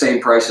 it was the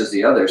same price as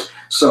the others.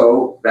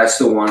 So that's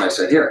the one I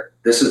said, here,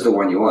 this is the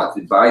one you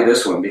want. Buy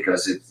this one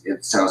because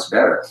it sounds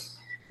better.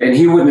 And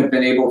he wouldn't have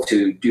been able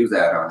to do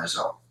that on his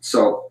own.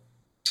 So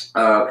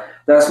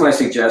that's my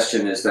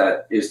suggestion, is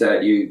that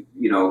you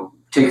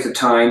take the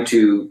time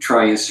to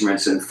try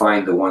instruments and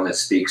find the one that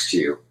speaks to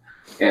you.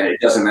 And it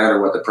doesn't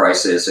matter what the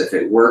price is. If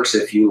it works,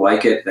 if you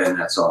like it, then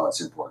that's all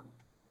that's important.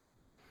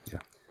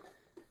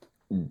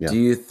 Yeah. Do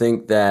you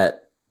think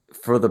that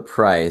for the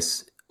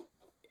price,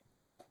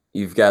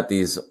 you've got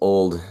these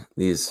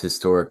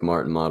historic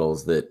Martin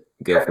models that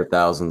go for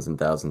thousands and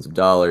thousands of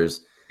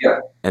dollars? Yeah.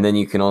 And then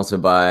you can also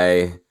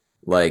buy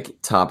like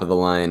top of the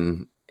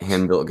line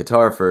hand-built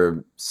guitar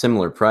for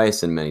similar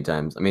price, and many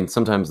times, I mean,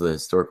 sometimes the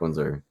historic ones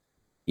are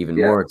even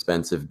more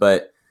expensive.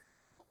 But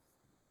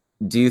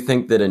do you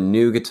think that a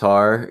new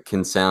guitar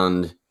can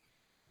sound,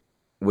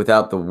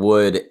 without the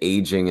wood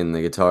aging in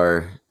the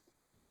guitar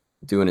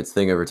doing its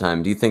thing over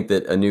time, do you think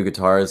that a new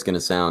guitar is going to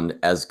sound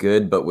as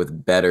good but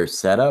with better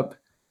setup?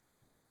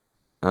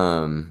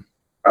 A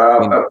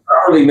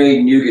properly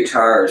made new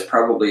guitar is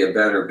probably a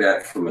better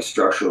bet from a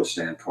structural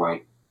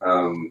standpoint.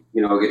 A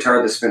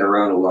guitar that's been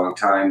around a long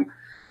time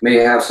may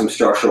have some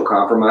structural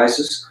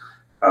compromises.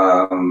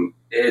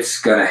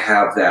 It's going to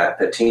have that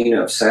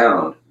patina of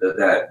sound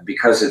that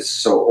because it's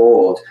so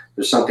old,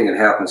 there's something that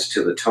happens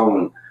to the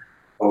tone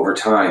over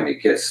time.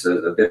 It gets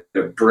a bit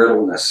of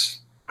brittleness,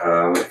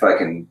 if I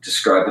can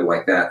describe it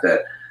like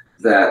that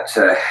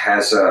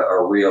has a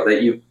real,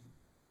 it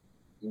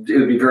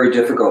would be very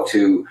difficult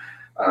to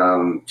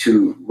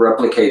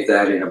replicate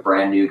that in a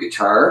brand new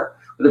guitar.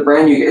 With a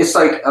brand new, it's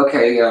like,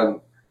 okay,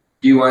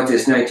 do you want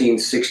this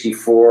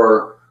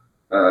 1964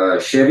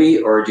 Chevy,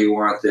 or do you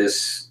want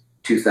this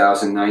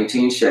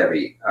 2019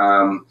 Chevy?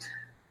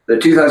 The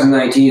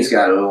 2019's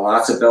got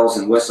lots of bells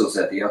and whistles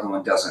that the other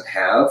one doesn't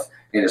have,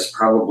 and it's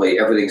probably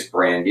everything's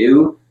brand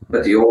new,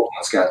 but the old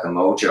one's got the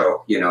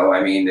mojo.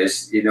 I mean,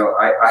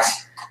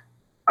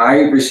 I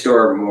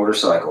restore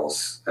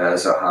motorcycles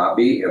as a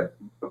hobby, a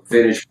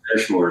vintage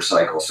British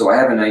motorcycle. So I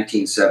have a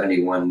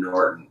 1971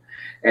 Norton,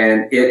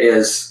 and it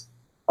is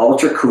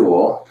ultra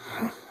cool.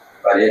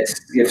 But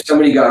if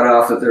somebody got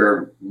off of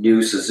their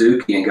new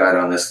Suzuki and got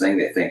on this thing,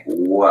 they think,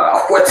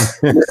 "Wow, what's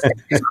this thing?"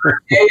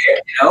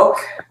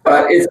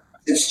 But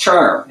it's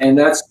charm, and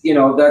that's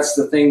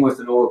the thing with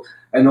an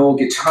old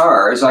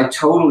guitar, is I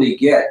totally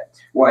get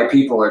why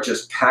people are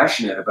just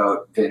passionate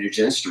about vintage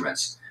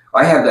instruments.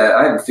 I have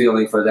a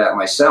feeling for that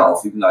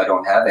myself, even though I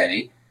don't have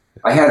any.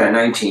 I had a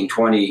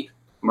 1920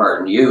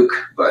 Martin Uke,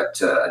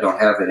 but I don't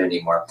have it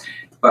anymore.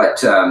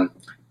 But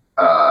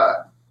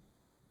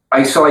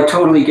I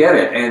totally get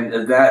it,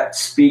 and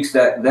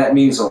that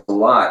means a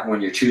lot when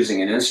you're choosing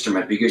an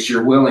instrument, because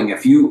you're willing,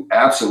 if you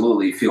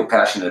absolutely feel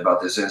passionate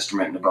about this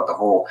instrument and about the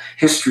whole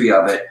history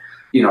of it,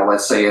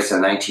 let's say it's a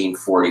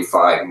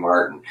 1945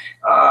 Martin,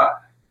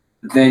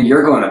 then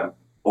you're going to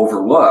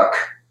overlook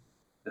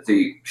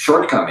the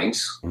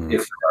shortcomings,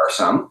 if there are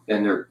some,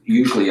 and there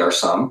usually are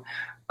some,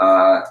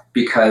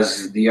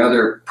 because the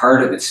other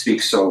part of it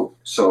speaks so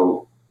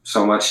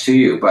much to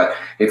you. But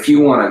if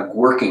you want a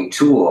working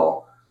tool,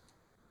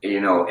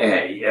 and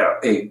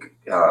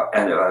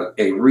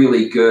a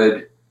really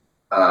good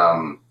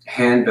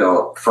hand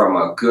built from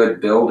a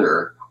good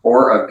builder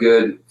or a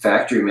good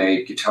factory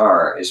made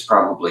guitar is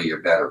probably your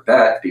better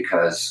bet,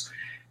 because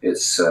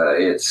it's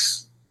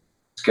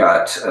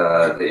got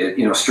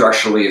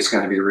structurally it's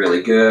going to be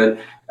really good.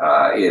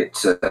 It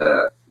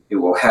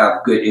will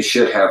have good. It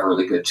should have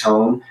really good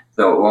tone,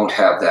 though it won't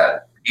have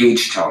that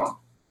age tone.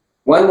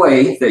 One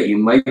way that you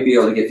might be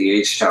able to get the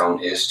age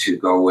tone is to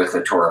go with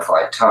a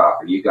torrefied top.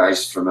 Are you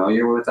guys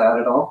familiar with that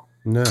at all?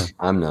 No,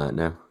 I'm not.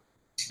 No.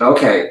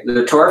 Okay,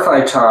 the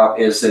torrefied top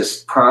is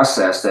this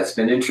process that's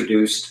been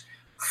introduced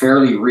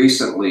fairly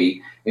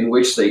recently, in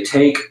which they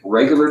take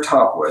regular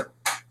top wood,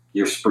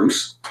 your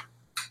spruce,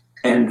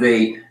 and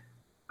they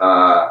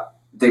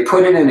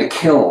put it in a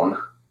kiln.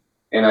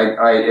 And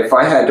if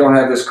I don't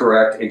have this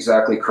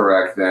exactly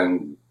correct,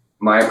 then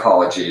my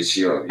apologies.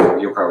 You'll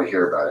probably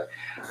hear about it.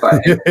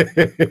 But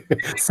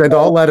send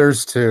all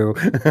letters to.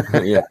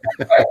 Yeah.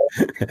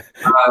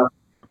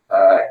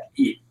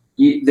 They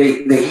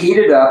heat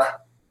it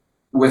up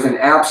with an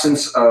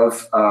absence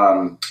of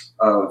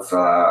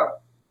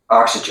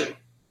oxygen.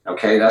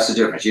 Okay, that's the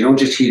difference. You don't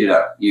just heat it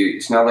up.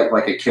 It's not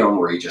like a kiln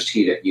where you just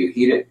heat it. You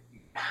heat it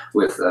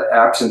with the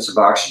absence of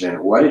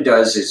oxygen. What it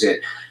does is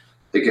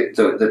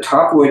the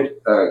top wood,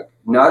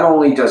 not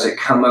only does it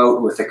come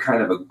out with a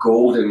kind of a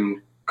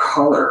golden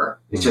color,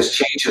 it just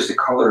changes the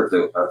color of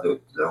the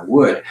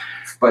wood,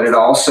 but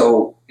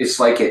it's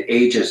like it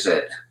ages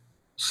it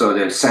so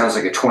that it sounds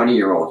like a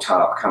 20-year-old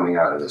top coming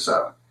out of this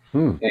oven.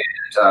 And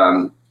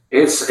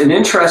it's an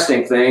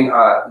interesting thing.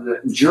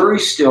 The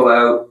jury's still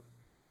out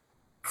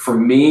for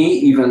me,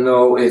 even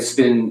though it's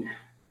been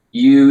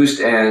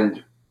used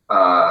and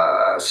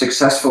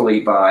successfully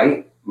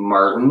by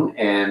Martin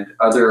and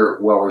other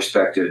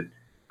well-respected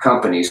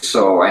companies.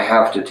 So I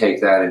have to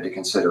take that into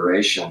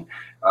consideration.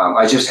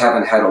 I just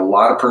haven't had a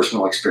lot of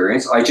personal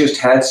experience. I just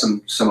had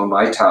some of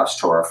my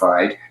tops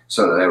torrefied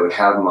so that I would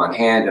have them on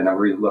hand, and I'm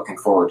really looking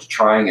forward to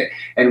trying it.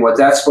 And what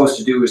that's supposed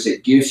to do is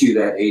it gives you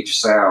that aged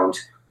sound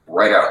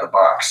right out of the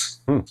box.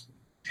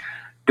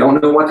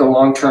 Don't know what the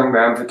long-term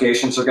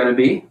ramifications are going to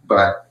be,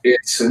 but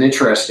it's an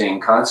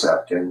interesting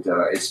concept, and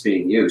it's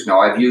being used.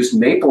 Now, I've used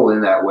maple in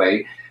that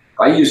way.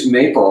 I used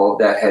maple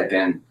that had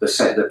been the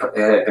same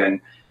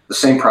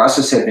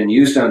process had been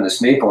used on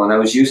this maple, and I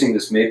was using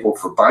this maple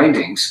for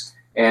bindings,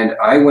 and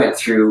I went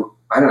through,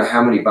 I don't know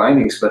how many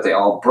bindings, but they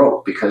all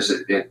broke because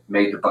it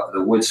made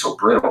the wood so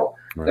brittle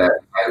that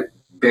I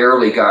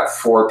barely got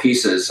 4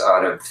 pieces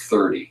out of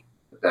 30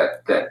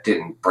 that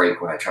didn't break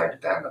when I tried to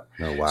bend them.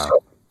 Oh, wow.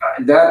 So,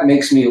 that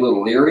makes me a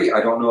little leery. I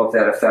don't know if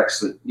that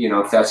affects if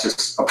that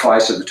just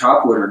applies to the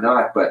top wood or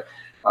not, but,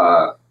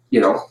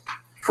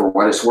 for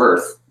what it's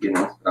worth,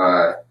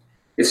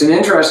 it's an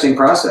interesting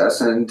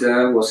process, and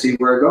we'll see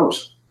where it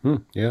goes.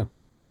 Yeah.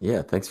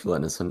 Yeah. Thanks for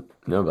letting us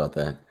know about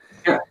that.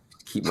 Yeah.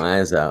 Keep my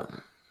eyes out.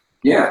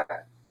 Yeah.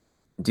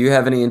 Do you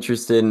have any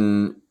interest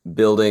in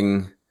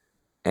building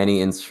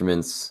any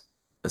instruments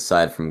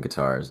aside from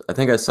guitars? I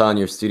think I saw on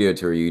your studio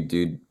tour you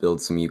do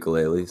build some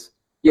ukuleles.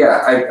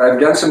 Yeah, I've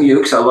done some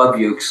ukes. I love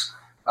ukes.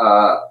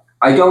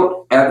 I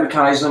don't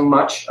advertise them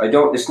much.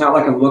 It's not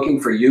like I'm looking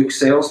for uke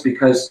sales,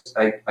 because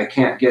I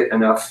can't get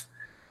enough.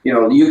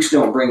 Ukes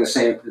don't bring as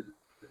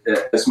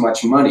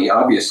much money,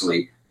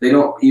 obviously. They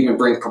don't even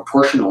bring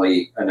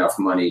proportionally enough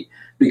money,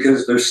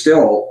 because they're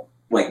still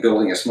like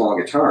building a small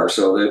guitar.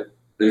 So that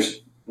they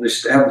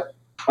have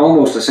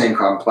almost the same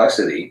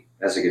complexity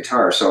as a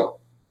guitar. So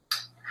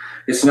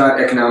it's not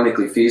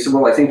economically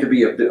feasible. I think to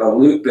be a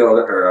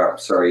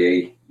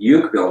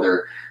uke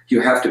builder,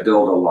 you have to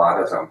build a lot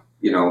of them.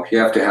 You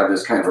have to have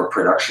this kind of a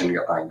production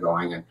line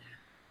going, and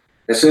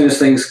as soon as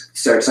things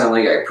start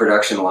sounding like a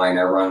production line,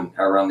 I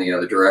run the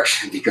other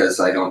direction, because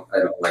I don't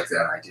like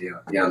that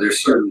idea.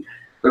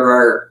 There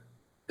are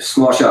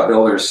small shop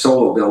builders,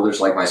 solo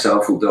builders like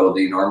myself, who build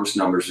enormous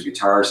numbers of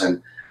guitars,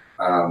 and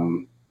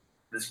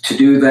to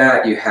do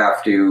that, you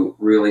have to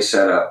really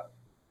set up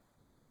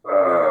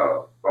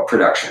a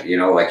production.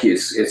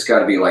 It's got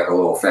to be like a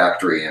little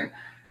factory, and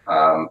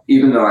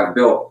even though I've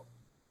built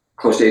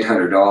close to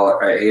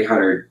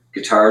 800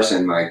 guitars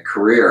in my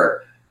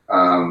career,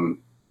 I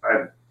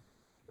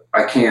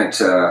can't.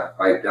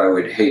 I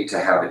would hate to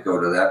have it go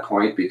to that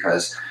point,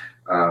 because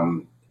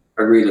I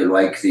really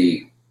like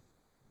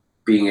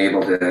being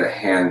able to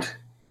hand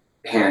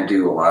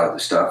do a lot of the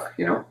stuff.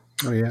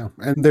 Oh yeah,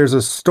 and there's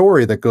a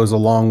story that goes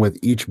along with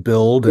each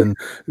build, and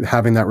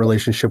having that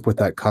relationship with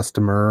that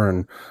customer,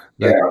 and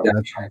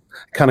that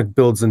kind of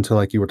builds into,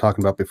 like you were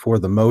talking about before,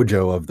 the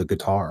mojo of the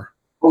guitar.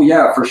 Oh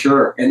yeah, for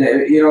sure. And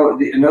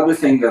another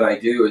thing that I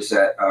do is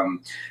that,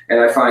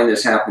 and I find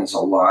this happens a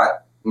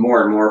lot,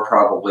 more and more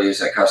probably, is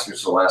that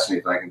customers will ask me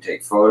if I can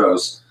take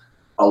photos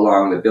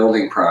along the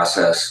building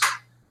process,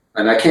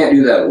 and I can't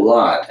do that a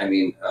lot.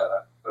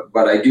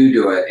 But I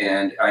do it,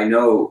 and I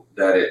know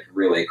that it's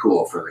really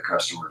cool for the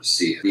customer to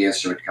see the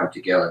instrument come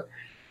together,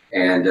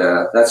 and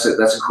that's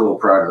a cool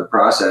part of the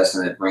process,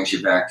 and it brings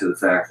you back to the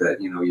fact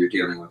that you're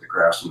dealing with the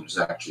craftsman who's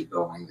actually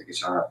building the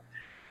guitar.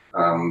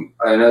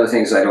 Another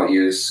thing is I don't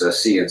use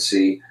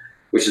CNC.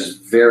 which is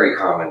very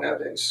common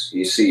nowadays.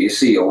 You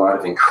see a lot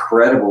of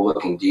incredible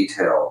looking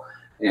detail,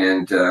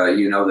 and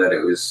you know that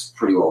it was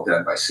pretty well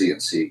done by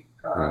CNC,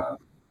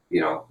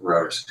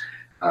 routers.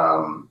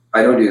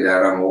 I don't do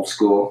that. I'm old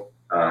school.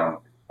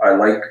 I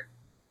like,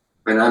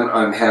 and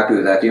I'm happy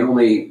with that. The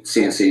only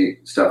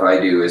CNC stuff I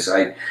do is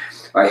I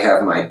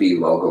have my B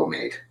logo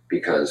made,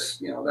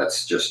 because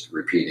that's just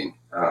repeating.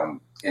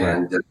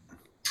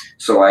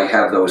 So I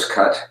have those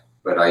cut,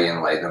 but I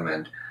inlay them.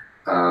 And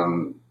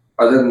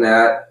other than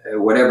that,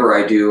 whatever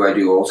I do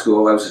old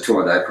school. I was a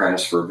tool and die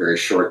apprentice for a very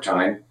short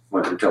time,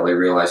 until I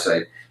realized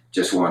I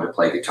just wanted to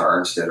play guitar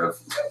instead of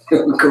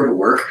go to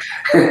work.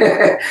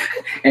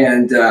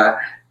 And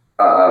I've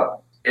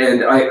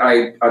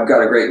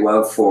got a great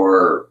love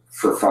for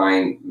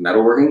fine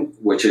metalworking,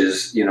 which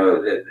is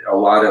a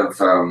lot of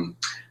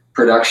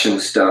production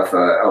stuff,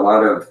 a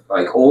lot of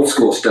like old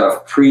school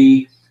stuff,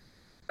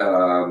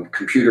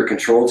 computer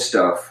controlled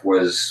stuff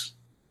was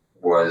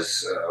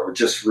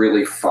just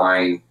really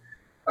fine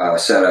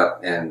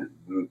setup and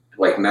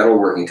like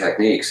metalworking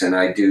techniques. And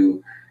I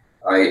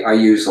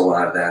use a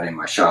lot of that in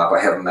my shop. I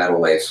have a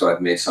metal lathe, so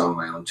I've made some of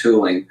my own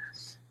tooling.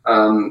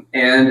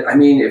 And I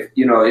mean, if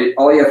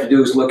all you have to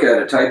do is look at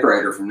a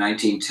typewriter from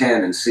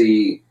 1910 and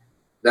see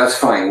that's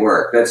fine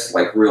work. That's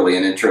like really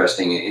an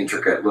interesting and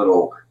intricate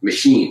little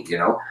machine,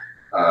 to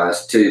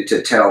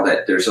tell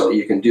that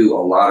you can do a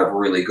lot of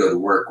really good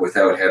work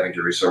without having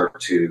to resort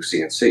to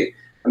CNC.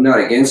 I'm not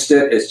against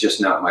it. It's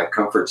just not my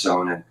comfort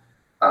zone.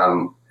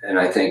 And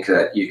I think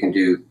that you can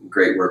do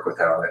great work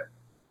without it.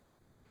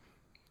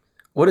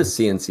 What does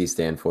CNC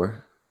stand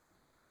for?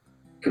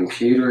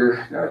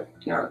 Computer,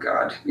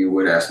 God, you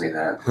would ask me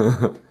that.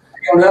 I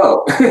don't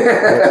know.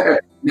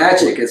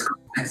 Magic, it's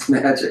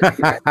magic.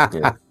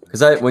 Yeah.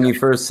 Because when you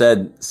first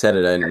said it, I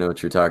didn't know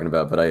what you were talking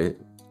about, but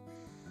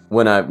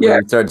when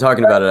you started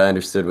talking about it, I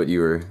understood what you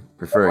were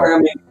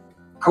referring to.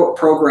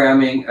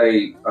 Programming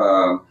a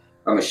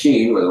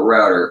machine with a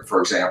router,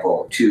 for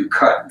example, to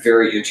cut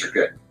very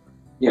intricate.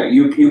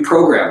 You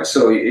program it.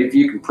 So if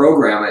you can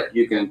program it,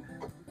 you can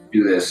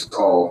do this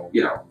all.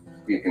 You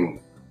can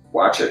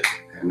watch it,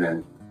 and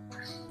then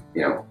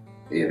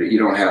you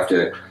don't have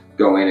to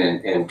go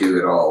in and do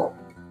it all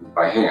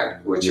by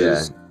hand, which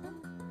is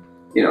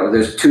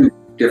there's two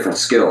different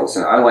skills,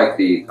 and I like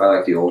the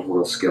old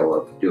world skill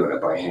of doing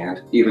it by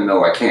hand, even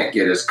though I can't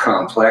get as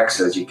complex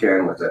as you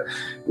can with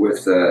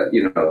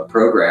the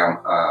program.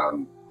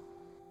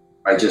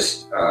 I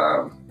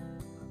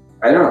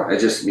don't know, it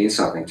just means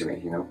something to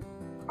me.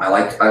 I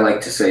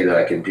like to say that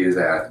I can do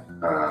that.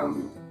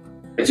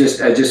 I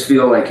just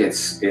feel like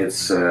it's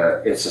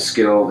a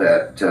skill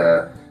that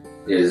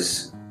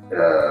is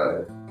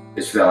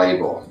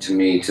valuable to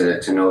me,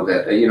 to know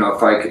that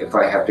if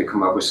I have to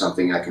come up with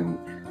something, I can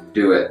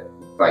do it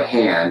by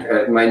hand.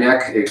 My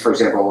neck, for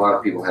example, a lot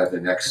of people have the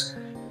necks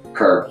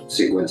carved with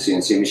a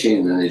CNC machine,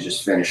 and then they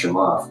just finish them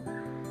off.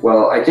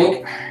 Well, I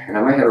think, and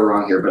I might have it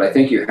wrong here, but I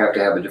think you have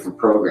to have a different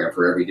program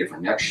for every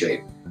different neck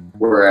shape.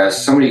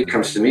 Whereas somebody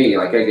comes to me,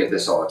 like I get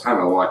this all the time,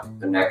 I want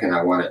the neck and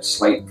I want it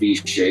slight V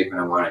shape and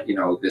I want it,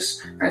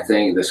 this kind of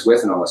thing, this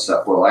width and all this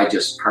stuff. Well, I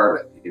just carve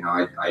it.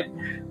 I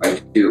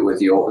do it with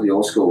the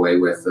old school way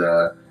with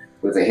the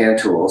hand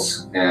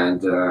tools,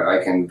 and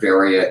I can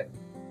vary it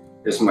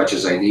as much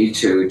as I need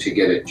to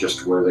get it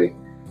just where they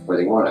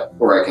want it.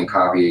 Or I can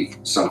copy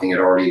something that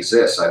already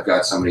exists. I've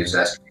got somebody who's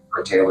asking me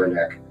for a tailor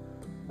neck.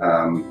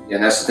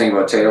 And that's the thing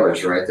about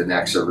tailors, right? The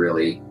necks are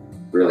really,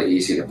 really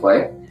easy to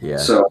play. Yeah.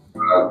 So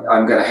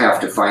I'm going to have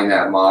to find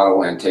that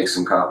model and take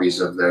some copies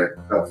of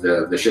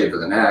the shape of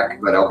the neck,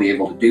 but I'll be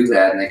able to do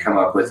that, and they come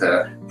up with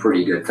a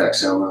pretty good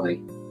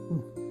facsimile.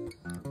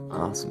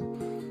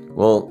 Awesome.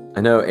 Well,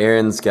 I know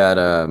Aaron's got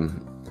a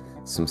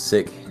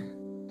sick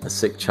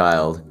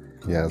child.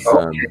 Yes.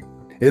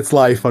 It's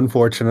life,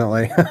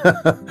 unfortunately.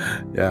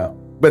 Yeah.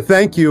 But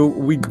thank you.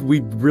 We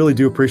really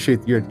do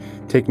appreciate your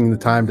taking the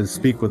time to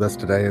speak with us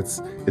today. It's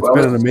been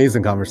an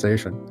amazing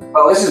conversation.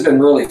 Well, this has been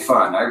really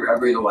fun. I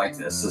really like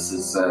this. This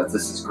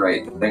is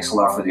great. Thanks a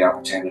lot for the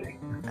opportunity.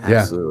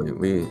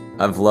 Absolutely.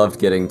 I've loved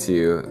getting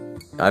to.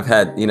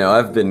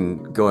 I've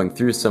been going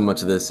through so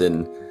much of this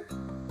in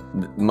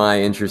my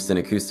interest in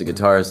acoustic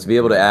guitars, to be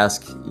able to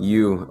ask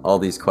you all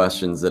these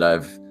questions that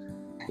I've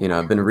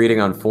been reading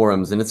on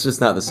forums, and it's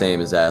just not the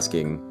same as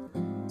asking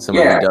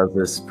someone who does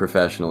this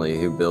professionally,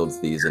 who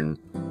builds these and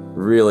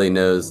really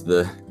knows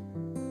the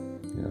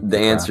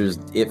answers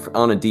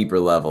on a deeper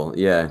level.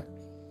 Yeah.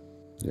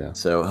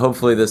 So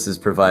hopefully this has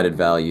provided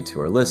value to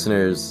our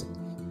listeners,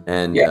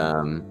 and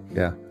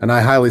and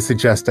I highly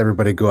suggest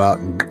everybody go out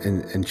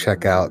and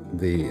check out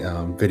the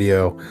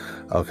video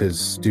of his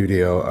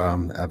studio,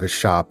 of his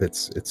shop.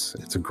 It's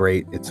a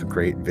great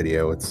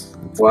video. It's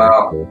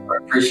wow, cool. I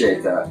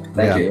appreciate that.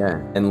 Thank you. Yeah,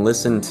 and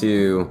listen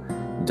to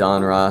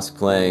Don Ross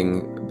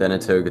playing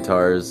Beneteau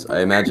guitars.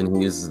 I imagine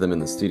he uses them in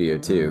the studio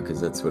too,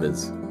 because that's what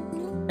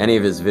any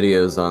of his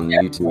videos on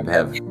YouTube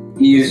have.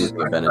 He uses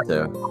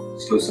Beneteau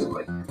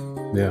exclusively.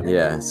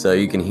 Yeah, so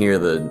you can hear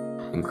the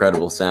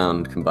incredible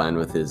sound combined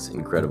with his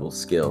incredible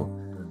skill.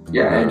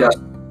 Yeah, and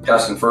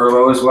Dustin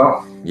Furlow as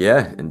well.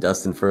 Yeah, and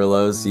Dustin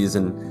Furlow's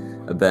using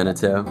a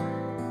Beneteau.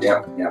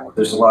 Yeah.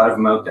 There's a lot of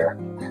them out there.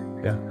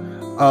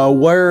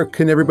 Where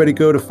can everybody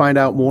go to find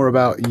out more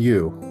about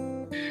you?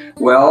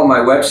 Well, my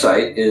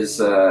website is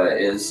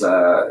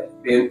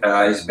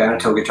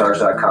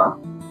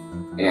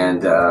benetauguitars.com,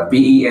 and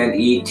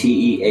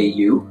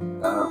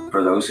Beneteau.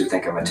 For those who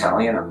think I'm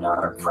Italian, I'm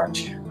not. I'm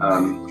French.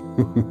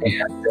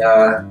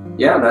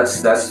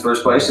 That's the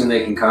first place, and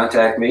they can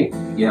contact me.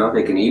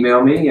 They can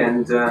email me,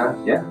 and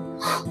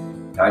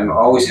I'm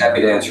always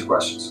happy to answer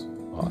questions.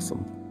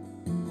 Awesome.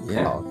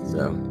 Yeah.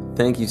 So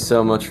thank you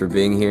so much for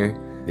being here.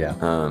 Yeah.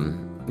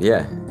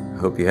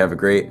 Hope you have a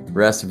great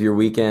rest of your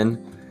weekend.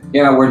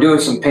 Yeah, we're doing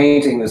some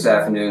painting this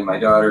afternoon. We're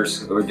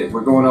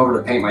going over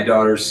to paint my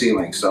daughter's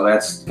ceiling, so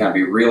that's gonna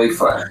be really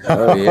fun.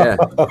 Oh yeah.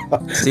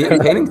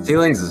 Painting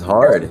ceilings is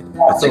hard.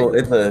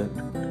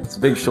 It's a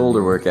big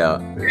shoulder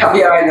workout.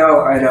 Yeah, I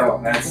know.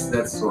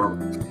 That's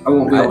horrible. I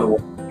won't be able to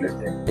work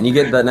with it. And you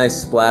get that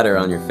nice splatter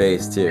on your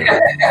face too.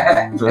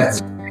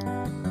 That's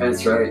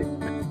right.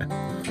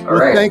 All Well,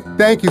 right.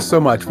 thank you so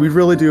much. We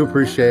really do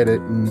appreciate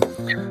it. And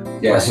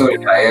Yeah, so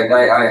I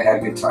had a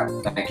good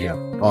time. Thank you.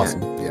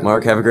 awesome. Yeah.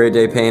 Mark, have a great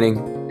day painting.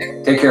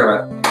 Take care,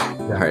 man.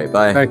 All right,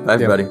 bye. Thank- Bye,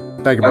 everybody.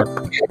 Thank you, Mark.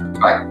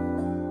 Bye.